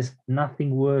 because there's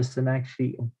nothing worse than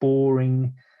actually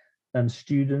boring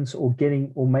students or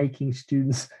making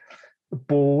students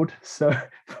bored. So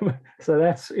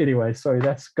that's, anyway, sorry,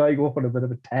 that's going off on a bit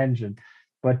of a tangent,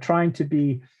 but trying to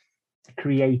be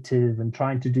creative and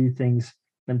trying to do things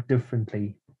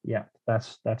differently. Yeah,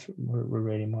 that's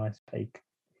really my take.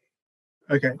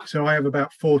 Okay, so I have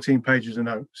about 14 pages of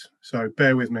notes, so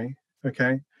bear with me.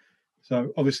 Okay,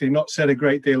 so obviously not said a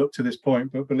great deal up to this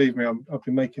point, but believe me, I've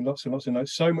been making lots and lots of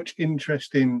notes. So much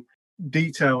interesting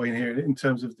detail in here in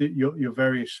terms of your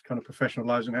various kind of professional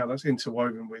lives and how that's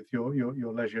interwoven with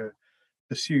your leisure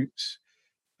pursuits.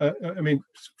 I mean,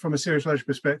 from a serious leisure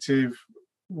perspective,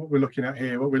 what we're looking at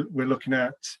here, we're looking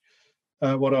at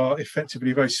what are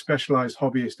effectively very specialized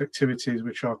hobbyist activities,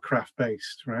 which are craft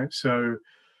based, right? So,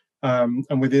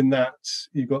 and within that,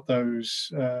 you've got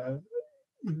those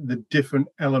the different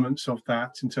elements of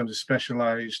that in terms of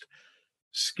specialized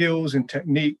skills and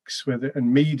techniques,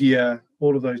 and media,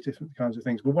 all of those different kinds of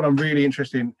things. But what I'm really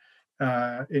interested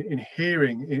in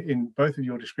hearing in both of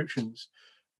your descriptions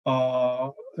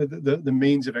are the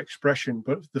means of expression.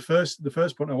 But the first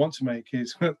point I want to make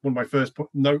is one of my first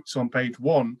notes on page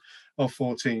 1 of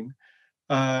 14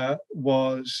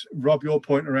 was, Rob, your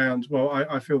point around, well,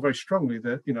 I feel very strongly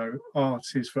that art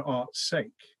is for art's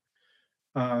sake,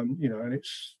 and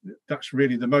that's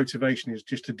really the motivation, is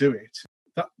just to do it.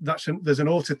 There's an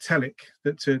autotelic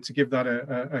that to give that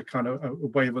a kind of a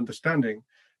way of understanding.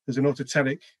 There's an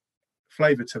autotelic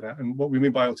flavor to that, and what we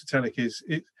mean by autotelic is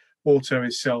auto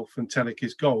is self and telic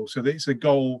is goal. So it's a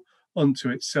goal unto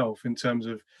itself in terms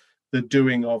of the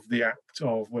doing of the act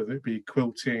of, whether it be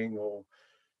quilting or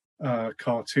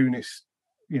cartoonist,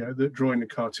 the drawing the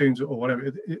cartoons or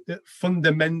whatever.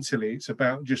 Fundamentally, it's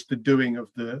about just the doing of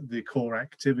the core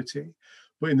activity.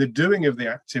 But in the doing of the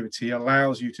activity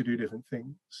allows you to do different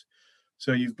things.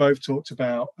 So you've both talked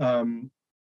about,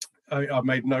 I've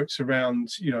made notes around,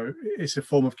 it's a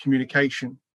form of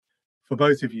communication for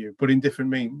both of you, but in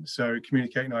different means. So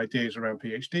communicating ideas around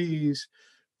PhDs,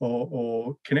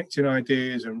 or connecting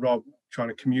ideas, and Rob trying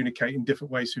to communicate in different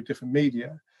ways through different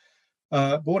media.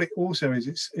 But what it also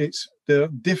is, it's the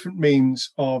different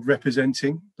means of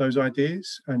representing those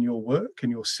ideas and your work and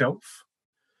yourself,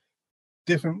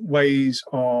 different ways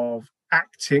of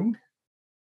acting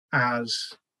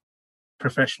as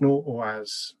professional or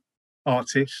as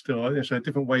artist, or so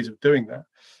different ways of doing that,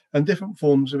 and different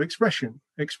forms of expression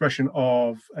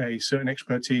of a certain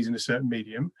expertise in a certain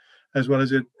medium, as well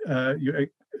as your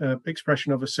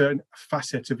expression of a certain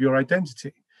facet of your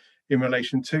identity in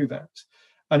relation to that.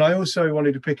 And I also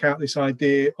wanted to pick out this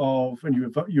idea of, and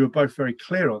you were both very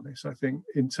clear on this, I think,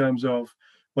 in terms of,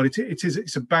 well,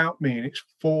 it's about me and it's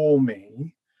for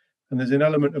me. And there's an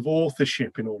element of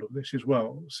authorship in all of this as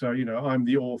well. So, I'm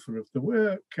the author of the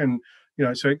work. And,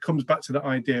 so it comes back to the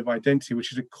idea of identity,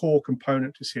 which is a core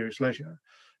component to Serious Leisure,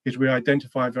 is we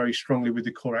identify very strongly with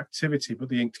the core activity, but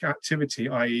the activity,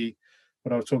 i.e.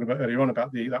 what I was talking about earlier on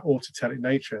about that autotelic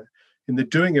nature, in the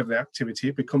doing of the activity,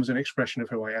 it becomes an expression of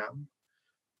who I am.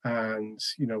 And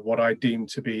what I deem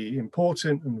to be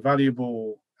important and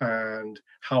valuable, and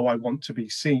how I want to be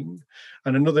seen.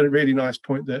 And another really nice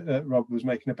point that Rob was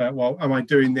making about, well, am I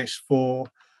doing this for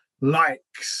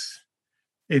likes,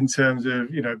 in terms of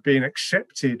being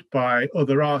accepted by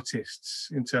other artists,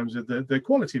 in terms of the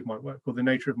quality of my work or the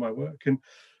nature of my work? And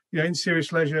in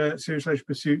Serious Leisure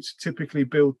pursuits typically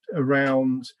built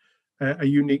around a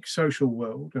unique social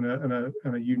world and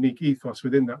a unique ethos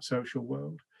within that social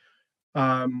world.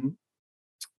 And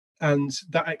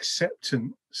that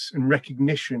acceptance and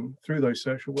recognition through those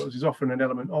social worlds is often an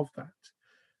element of that.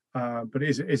 But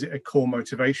is it a core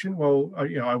motivation? Well,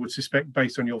 I would suspect,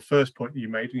 based on your first point that you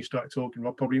made and you started talking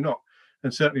about, probably not.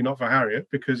 And certainly not for Harriet,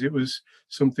 because it was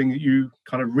something that you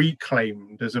kind of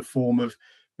reclaimed as a form of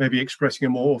maybe expressing a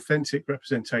more authentic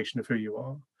representation of who you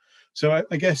are. So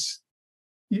I guess,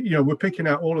 we're picking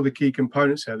out all of the key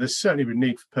components here. There's certainly a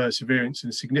need for perseverance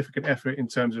and significant effort in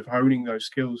terms of honing those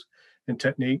skills and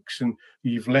techniques, and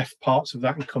you've left parts of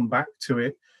that and come back to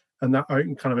it, and that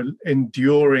kind of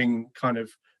enduring kind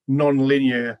of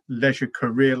non-linear leisure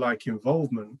career-like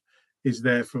involvement is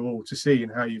there for all to see,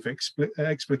 and how you've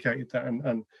explicated that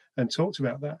and talked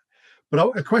about that.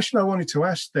 But a question I wanted to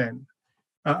ask then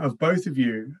of both of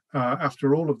you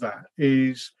after all of that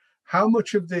is, how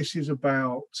much of this is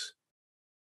about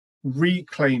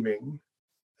reclaiming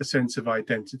a sense of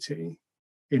identity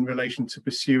in relation to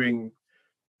pursuing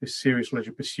this Serious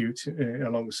Leisure pursuit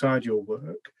alongside your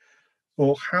work,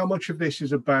 or how much of this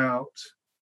is about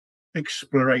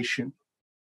exploration,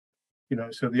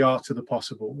 so the art of the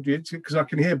possible? Because I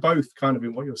can hear both kind of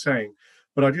in what you're saying,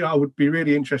 but I would be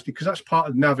really interested, because that's part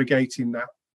of navigating that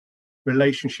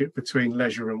relationship between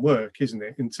leisure and work, isn't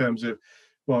it, in terms of,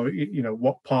 well,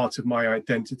 what part of my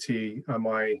identity am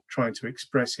I trying to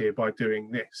express here by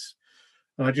doing this?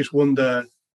 And I just wonder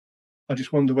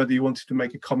whether you wanted to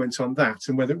make a comment on that,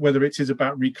 and whether it is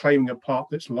about reclaiming a part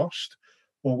that's lost,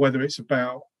 or whether it's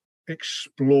about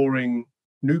exploring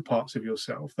new parts of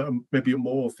yourself that are maybe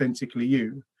more authentically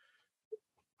you.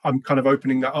 I'm kind of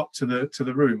opening that up to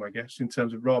the room, I guess, in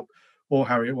terms of Rob or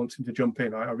Harriet wanting to jump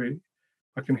in. I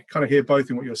can kind of hear both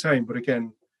in what you're saying, but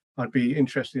again, I'd be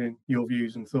interested in your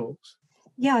views and thoughts.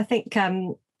 Yeah, I think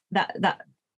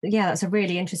that's a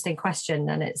really interesting question,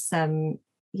 and it's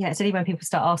it's only when people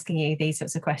start asking you these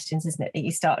sorts of questions, isn't it, that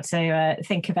you start to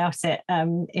think about it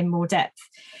in more depth.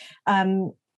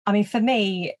 For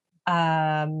me,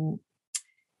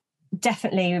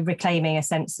 definitely reclaiming a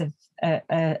sense of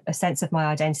my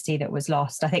identity that was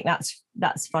lost. I think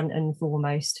that's front and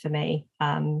foremost for me,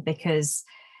 because,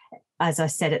 as I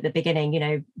said at the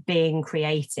beginning, being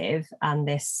creative and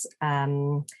this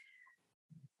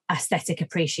aesthetic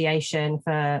appreciation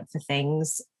for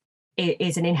things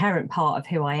is an inherent part of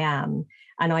who I am.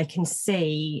 And I can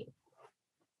see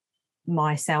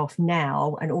myself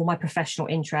now, and all my professional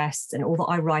interests, and all that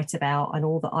I write about, and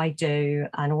all that I do,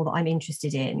 and all that I'm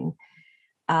interested in.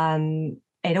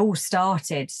 It all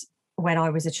started when I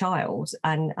was a child,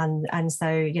 and so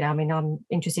I'm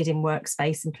interested in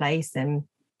workspace and place and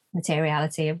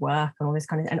materiality of work and all this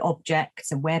kind of, and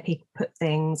objects and where people put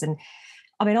things. And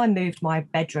I moved my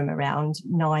bedroom around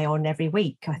nigh on every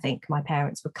week. I think my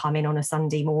parents would come in on a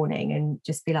Sunday morning and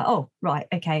just be like, oh, right,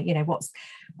 okay,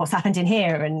 what's happened in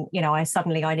here? And,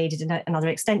 I needed another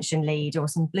extension lead or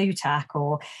some blue tack,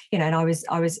 or, and I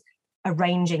was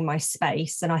arranging my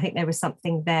space. And I think there was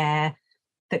something there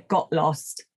that got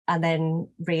lost and then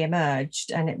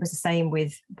re-emerged. And it was the same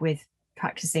with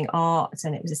practicing art,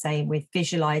 and it was the same with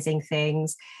visualizing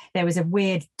things. There was a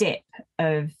weird dip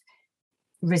of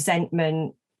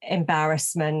resentment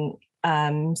embarrassment,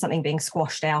 something being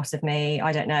squashed out of me.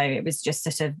 I don't know. It was just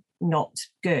sort of not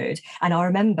good. And I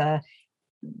remember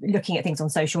looking at things on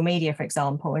social media, for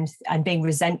example, and being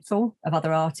resentful of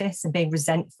other artists and being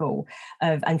resentful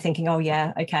of, and thinking, oh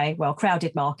yeah, okay, well,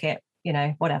 crowded market, you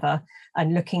know, whatever.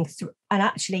 And looking through, and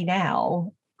actually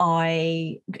now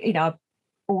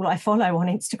all I follow on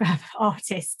Instagram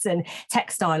artists and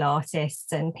textile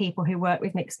artists and people who work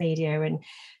with mixed media and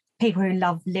people who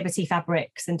love Liberty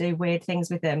fabrics and do weird things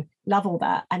with them, love all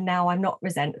that. And now I'm not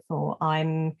resentful.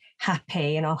 I'm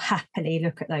happy, and I'll happily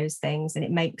look at those things, and it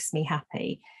makes me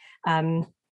happy.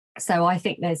 So I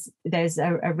think there's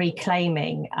a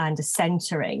reclaiming and a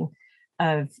centering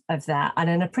of that, and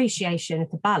an appreciation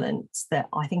of the balance that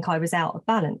I think I was out of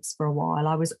balance for a while.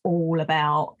 I was all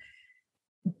about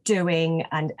doing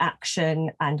and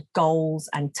action and goals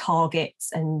and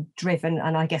targets and driven,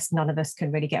 and I guess none of us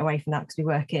can really get away from that because we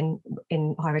work in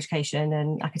higher education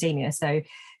and academia, so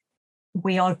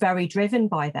we are very driven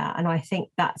by that. And I think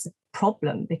that's a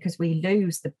problem because we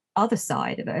lose the other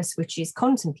side of us, which is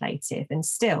contemplative and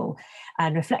still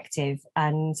and reflective,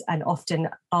 and often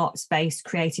arts-based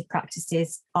creative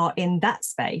practices are in that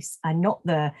space and not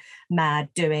the mad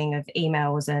doing of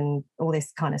emails and all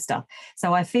this kind of stuff.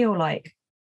 So I feel like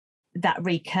that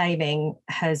reclaiming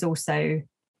has also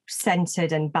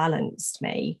centered and balanced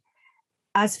me.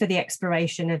 As for the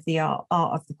exploration of the art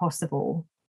of the possible,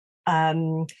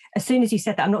 as soon as you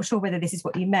said that, I'm not sure whether this is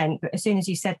what you meant, but as soon as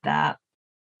you said that,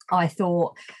 I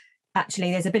thought,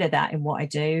 actually, there's a bit of that in what I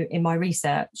do in my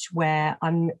research, where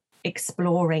I'm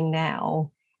exploring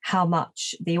now how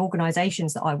much the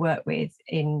organisations that I work with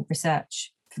in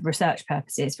research, for research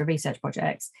purposes, for research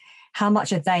projects, how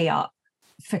much are they up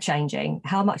for changing?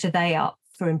 How much are they up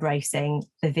for embracing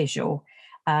the visual?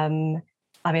 I mean,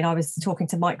 I was talking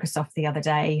to Microsoft the other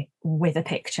day with a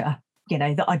picture, you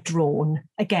know, that I'd drawn.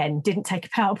 Again, didn't take a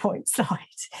PowerPoint slide,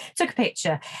 took a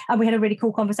picture, and we had a really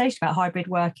cool conversation about hybrid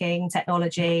working,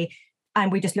 technology,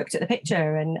 and we just looked at the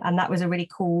picture, and that was a really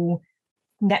cool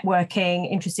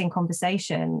networking, interesting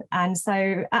conversation. And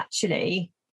so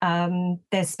actually,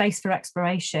 there's space for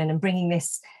exploration and bringing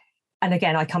this. And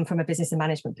again, I come from a business and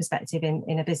management perspective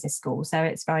in a business school. So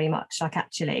it's very much like,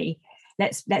 actually,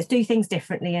 let's do things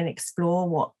differently and explore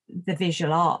what the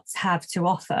visual arts have to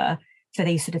offer for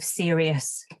these sort of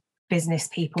serious business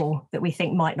people that we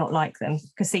think might not like them,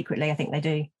 because secretly I think they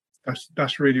do.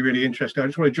 That's really, really interesting. I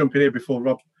just want to jump in here before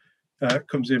Rob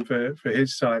comes in for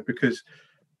his side, because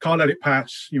can't let it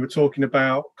pass. You were talking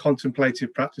about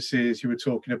contemplative practices, you were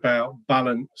talking about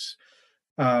balance,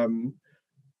 and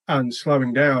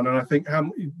slowing down. And I think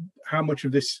how much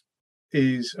of this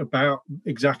is about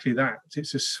exactly that.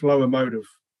 It's a slower mode of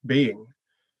being,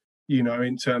 you know,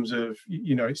 in terms of,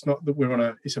 you know, it's not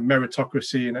that it's a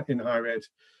meritocracy in higher ed,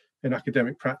 in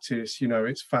academic practice, you know,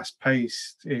 it's fast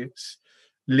paced, it's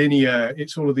linear,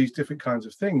 it's all of these different kinds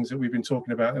of things that we've been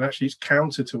talking about. And actually it's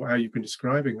counter to how you've been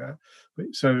describing that.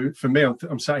 So for me,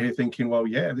 I'm sat here thinking, well,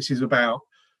 yeah, this is about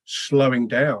slowing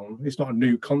down. It's not a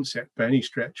new concept by any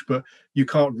stretch, but you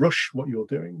can't rush what you're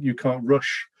doing. You can't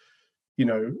rush, you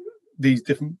know, these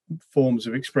different forms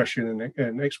of expression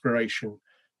and exploration,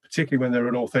 particularly when they're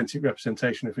an authentic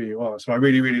representation of who you are. So I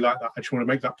really, really like that. I just want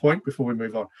to make that point before we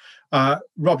move on.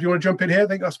 Rob, you want to jump in here? I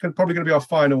think that's probably going to be our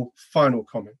final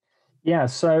comment. Yeah.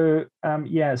 So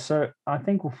I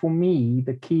think for me,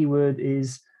 the key word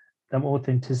is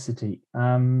authenticity.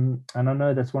 And I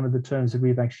know that's one of the terms that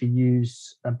we've actually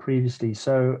used previously.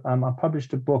 So I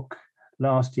published a book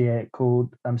last year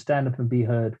called Stand Up and Be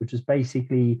Heard, which is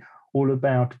basically all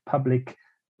about public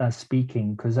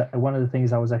speaking, because one of the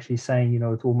things I was actually saying, you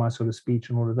know, with all my sort of speech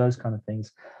and all of those kind of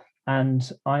things. And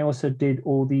I also did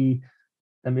all the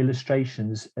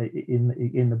illustrations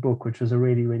in the book, which was a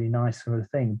really, really nice sort of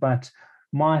thing. But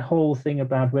my whole thing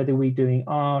about whether we're doing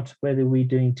art, whether we're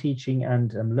doing teaching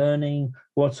and learning,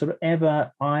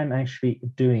 whatsoever I'm actually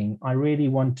doing, I really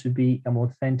want to be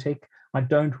authentic. I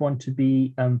don't want to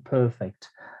be perfect.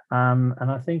 And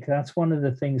I think that's one of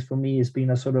the things for me has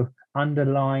been a sort of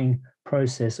underlying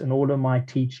process in all of my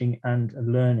teaching and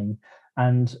learning.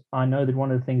 And I know that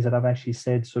one of the things that I've actually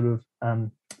said sort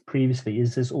of previously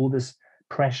is there's all this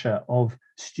pressure of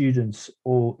students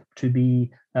or to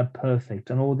be perfect,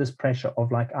 and all this pressure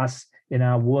of like us in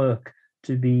our work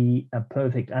to be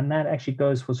perfect. And that actually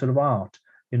goes for sort of art,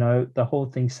 you know, the whole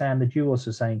thing, Sam, that you're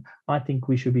also saying, I think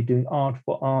we should be doing art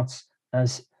for art's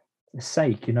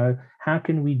sake. You know, how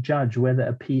can we judge whether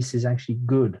a piece is actually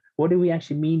good? What do we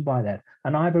actually mean by that?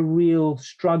 And I have a real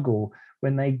struggle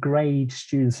when they grade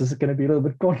students. This is going to be a little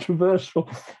bit controversial,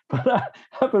 but I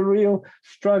have a real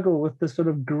struggle with the sort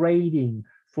of grading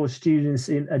for students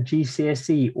in a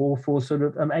GCSE or for sort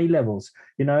of A levels.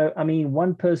 You know, I mean,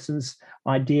 one person's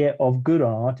idea of good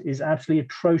art is absolutely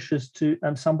atrocious to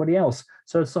somebody else.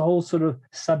 So it's the whole sort of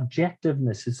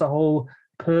subjectiveness. It's the whole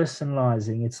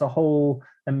personalizing. It's the whole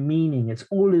meaning. It's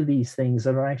all of these things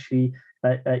that are actually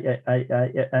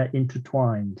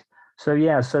intertwined. So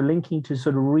yeah, so linking to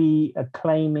sort of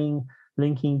reclaiming,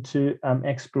 linking to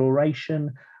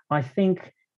exploration. I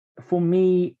think for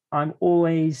me, I'm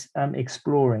always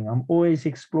exploring. I'm always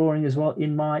exploring as well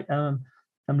in my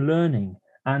learning.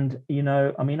 And, you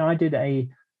know, I mean, I did a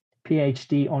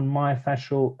PhD on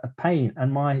myofascial pain,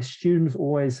 and my students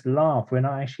always laugh when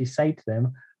I actually say to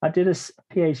them, I did a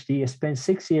PhD, I spent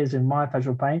 6 years in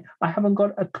myofascial pain. I haven't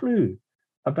got a clue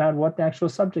about what the actual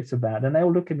subject's about. And they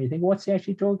all look at me and think, what's he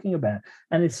actually talking about?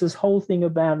 And it's this whole thing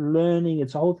about learning.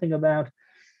 It's a whole thing about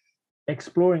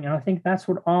exploring. And I think that's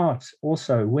what art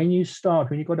also, when you've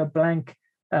got a blank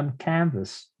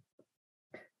canvas,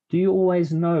 do you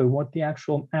always know what the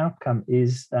actual outcome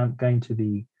is going to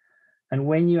be? And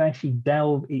when you actually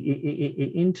delve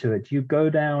into it, you go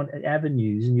down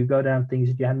avenues and you go down things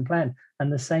that you hadn't planned.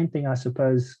 And the same thing, I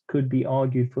suppose, could be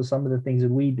argued for some of the things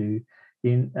that we do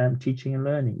in teaching and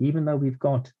learning. Even though we've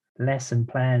got lesson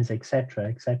plans,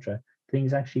 etc.,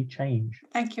 things actually change.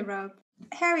 Thank you, Rob.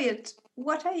 Harriet,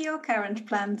 what are your current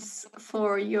plans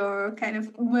for your kind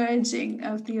of merging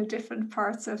of your different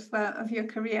parts of your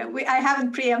career? I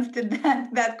haven't preempted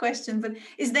that question, but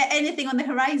is there anything on the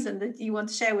horizon that you want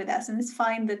to share with us? And it's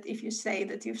fine that if you say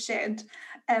that you've shared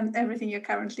everything you're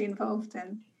currently involved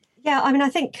in. Yeah, I mean, I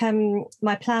think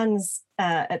my plans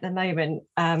at the moment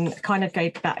kind of go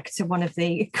back to one of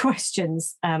the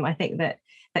questions I think that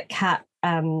Kat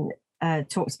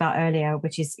talked about earlier,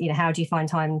 which is, you know, how do you find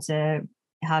time to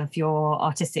have your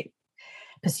artistic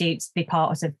pursuits be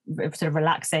part of sort of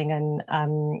relaxing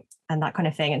and that kind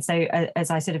of thing. And so as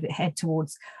I sort of head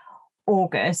towards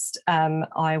August,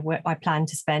 I plan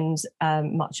to spend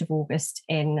much of August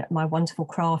in my wonderful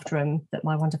craft room that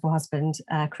my wonderful husband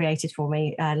created for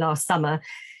me last summer.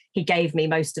 He gave me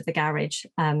most of the garage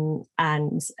and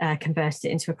converted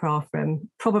it into a craft room,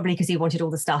 probably because he wanted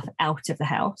all the stuff out of the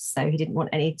house. So he didn't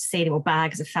want to see any more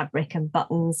bags of fabric and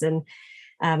buttons. And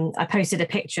I posted a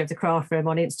picture of the craft room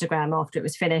on Instagram after it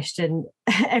was finished, and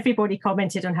everybody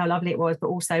commented on how lovely it was, but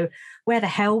also where the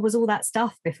hell was all that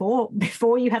stuff before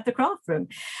you had the craft room?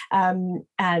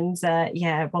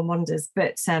 Yeah, one wonders.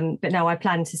 But no, I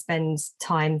plan to spend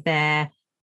time there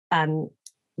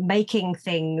making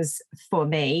things for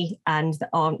me and that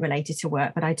aren't related to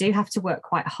work, but I do have to work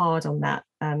quite hard on that.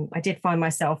 I did find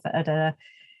myself at a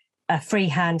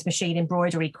freehand machine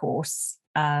embroidery course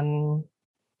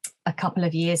a couple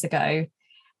of years ago,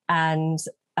 and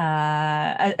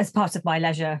as part of my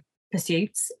leisure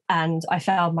pursuits, and I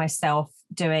found myself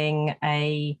doing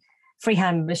a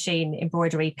freehand machine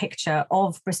embroidery picture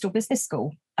of Bristol Business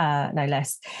School, no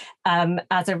less,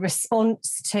 as a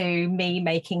response to me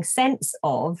making sense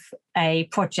of a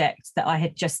project that I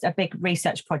had a big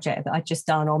research project that I'd just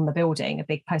done on the building, a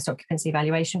big post-occupancy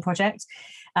evaluation project.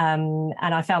 And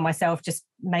I found myself just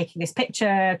making this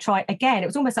picture, it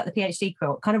was almost like the PhD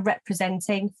quilt, kind of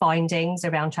representing findings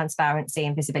around transparency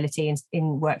and visibility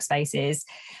in workspaces,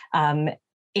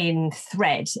 in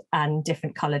thread and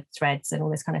different coloured threads and all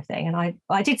this kind of thing. And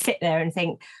I did sit there and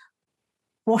think,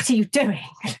 what are you doing?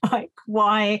 Like,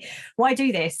 why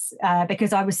do this?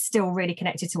 Because I was still really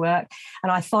connected to work.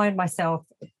 And I find myself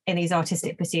in these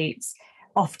artistic pursuits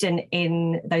often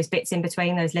in those bits in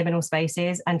between, those liminal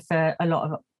spaces. And for a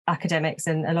lot of academics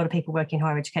and a lot of people working in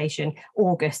higher education,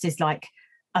 August is like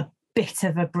a bit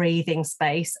of a breathing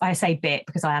space. I say bit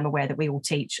because I am aware that we all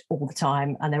teach all the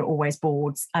time and there are always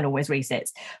boards and always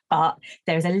resets, but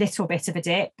there's a little bit of a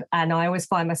dip, and I always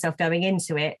find myself going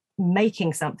into it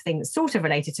making something that's sort of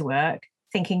related to work,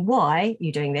 thinking, why are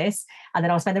you doing this? And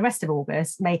then I'll spend the rest of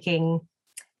August making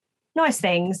nice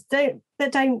things that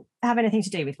don't have anything to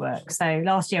do with work. So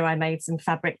last year I made some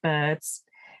fabric birds.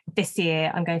 This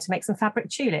year I'm going to make some fabric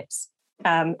tulips,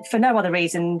 for no other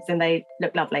reason than they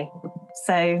look lovely.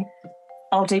 So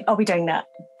I'll be doing that.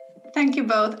 Thank you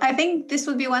both. I think this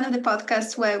will be one of the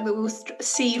podcasts where we will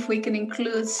see if we can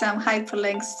include some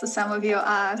hyperlinks to some of your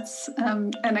arts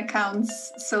and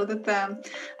accounts, so that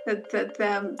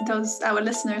those our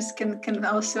listeners can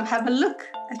also have a look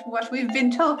at what we've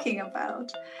been talking about.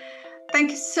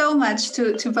 Thank you so much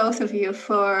to both of you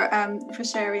for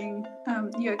sharing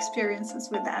your experiences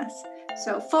with us.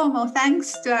 So formal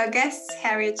thanks to our guests,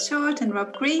 Harriet Short and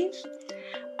Rob Grieve,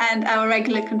 and our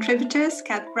regular contributors,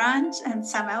 Kat Branch and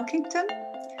Sam Elkington,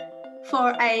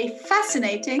 for a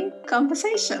fascinating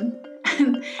conversation.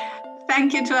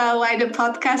 Thank you to our wider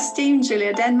podcast team,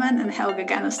 Julia Denman and Helga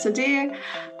Ganostadir.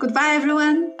 Goodbye,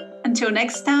 everyone. Until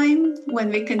next time, when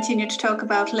we continue to talk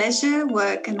about leisure,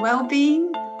 work and well-being,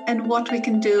 and what we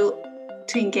can do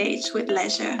to engage with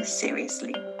leisure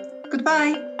seriously.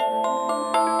 Goodbye.